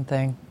an awesome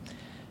thing.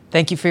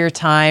 Thank you for your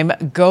time.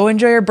 Go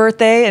enjoy your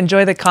birthday.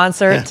 Enjoy the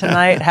concert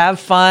tonight. Have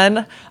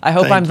fun. I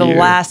hope I'm the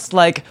last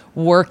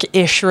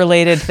work-ish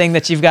related thing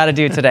that you've got to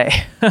do today.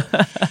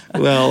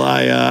 Well,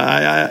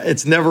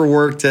 it's never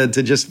worked to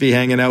just be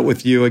hanging out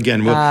with you again.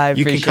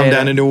 You can come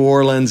down to New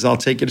Orleans. I'll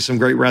take you to some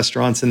great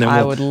restaurants, and then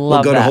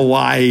we'll go to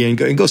Hawaii and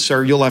go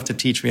surf. You'll have to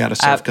teach me how to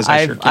surf because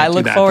I sure can't do that. I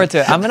look forward to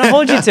it. I'm going to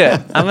hold you to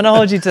it. I'm going to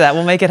hold you to that.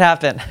 We'll make it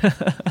happen.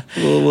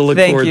 We'll look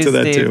forward to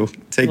that too.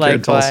 Take care,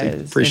 Tulsi.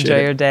 Appreciate it.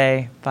 Enjoy your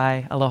day.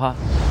 Bye. Aloha.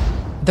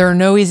 There are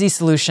no easy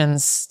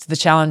solutions to the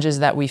challenges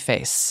that we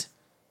face.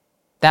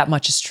 That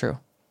much is true.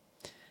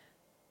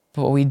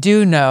 But what we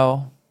do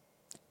know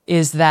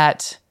is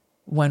that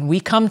when we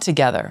come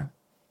together,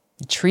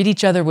 treat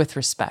each other with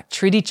respect,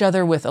 treat each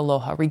other with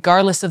aloha,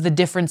 regardless of the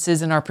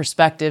differences in our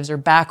perspectives or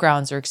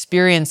backgrounds or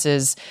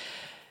experiences,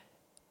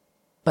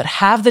 but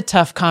have the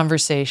tough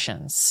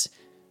conversations.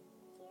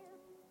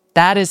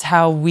 That is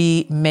how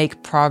we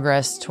make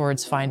progress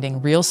towards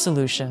finding real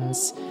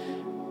solutions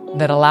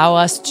that allow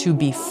us to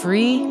be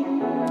free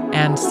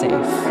and safe.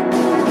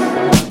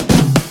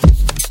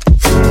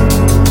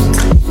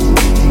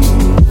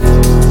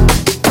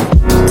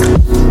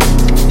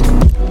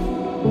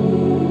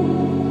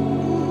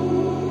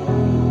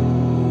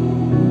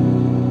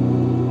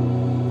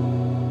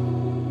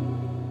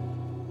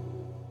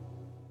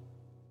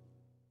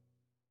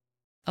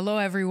 Hello,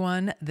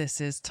 everyone.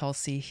 This is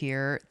Tulsi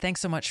here.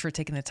 Thanks so much for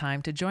taking the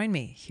time to join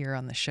me here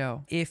on the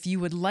show. If you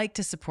would like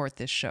to support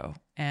this show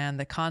and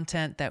the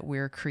content that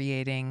we're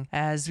creating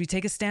as we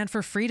take a stand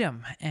for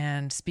freedom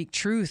and speak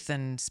truth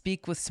and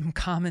speak with some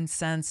common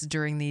sense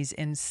during these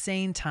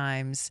insane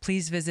times,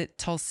 please visit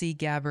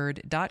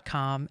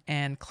tulsigabbard.com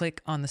and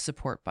click on the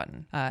support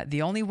button.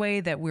 The only way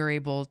that we're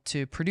able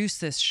to produce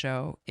this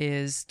show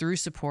is through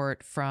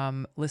support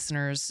from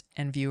listeners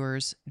and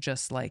viewers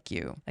just like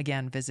you.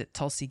 Again, visit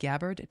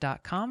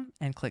tulsigabbard.com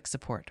and click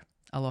support.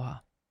 Aloha.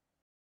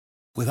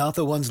 Without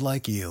the ones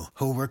like you,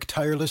 who work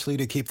tirelessly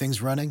to keep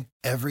things running,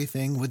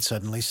 everything would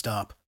suddenly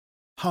stop.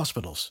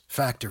 Hospitals,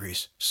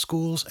 factories,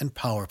 schools, and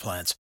power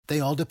plants, they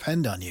all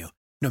depend on you.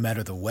 No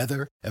matter the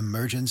weather,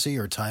 emergency,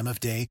 or time of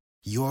day,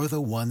 you're the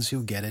ones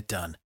who get it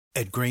done.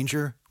 At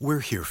Grainger, we're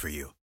here for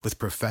you with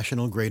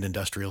professional-grade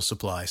industrial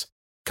supplies.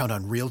 Count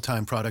on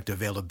real-time product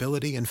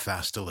availability and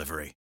fast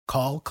delivery.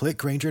 Call, click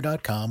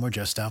Grainger.com, or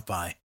just stop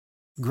by.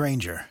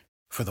 Grainger,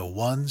 for the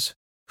ones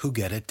who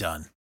get it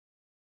done.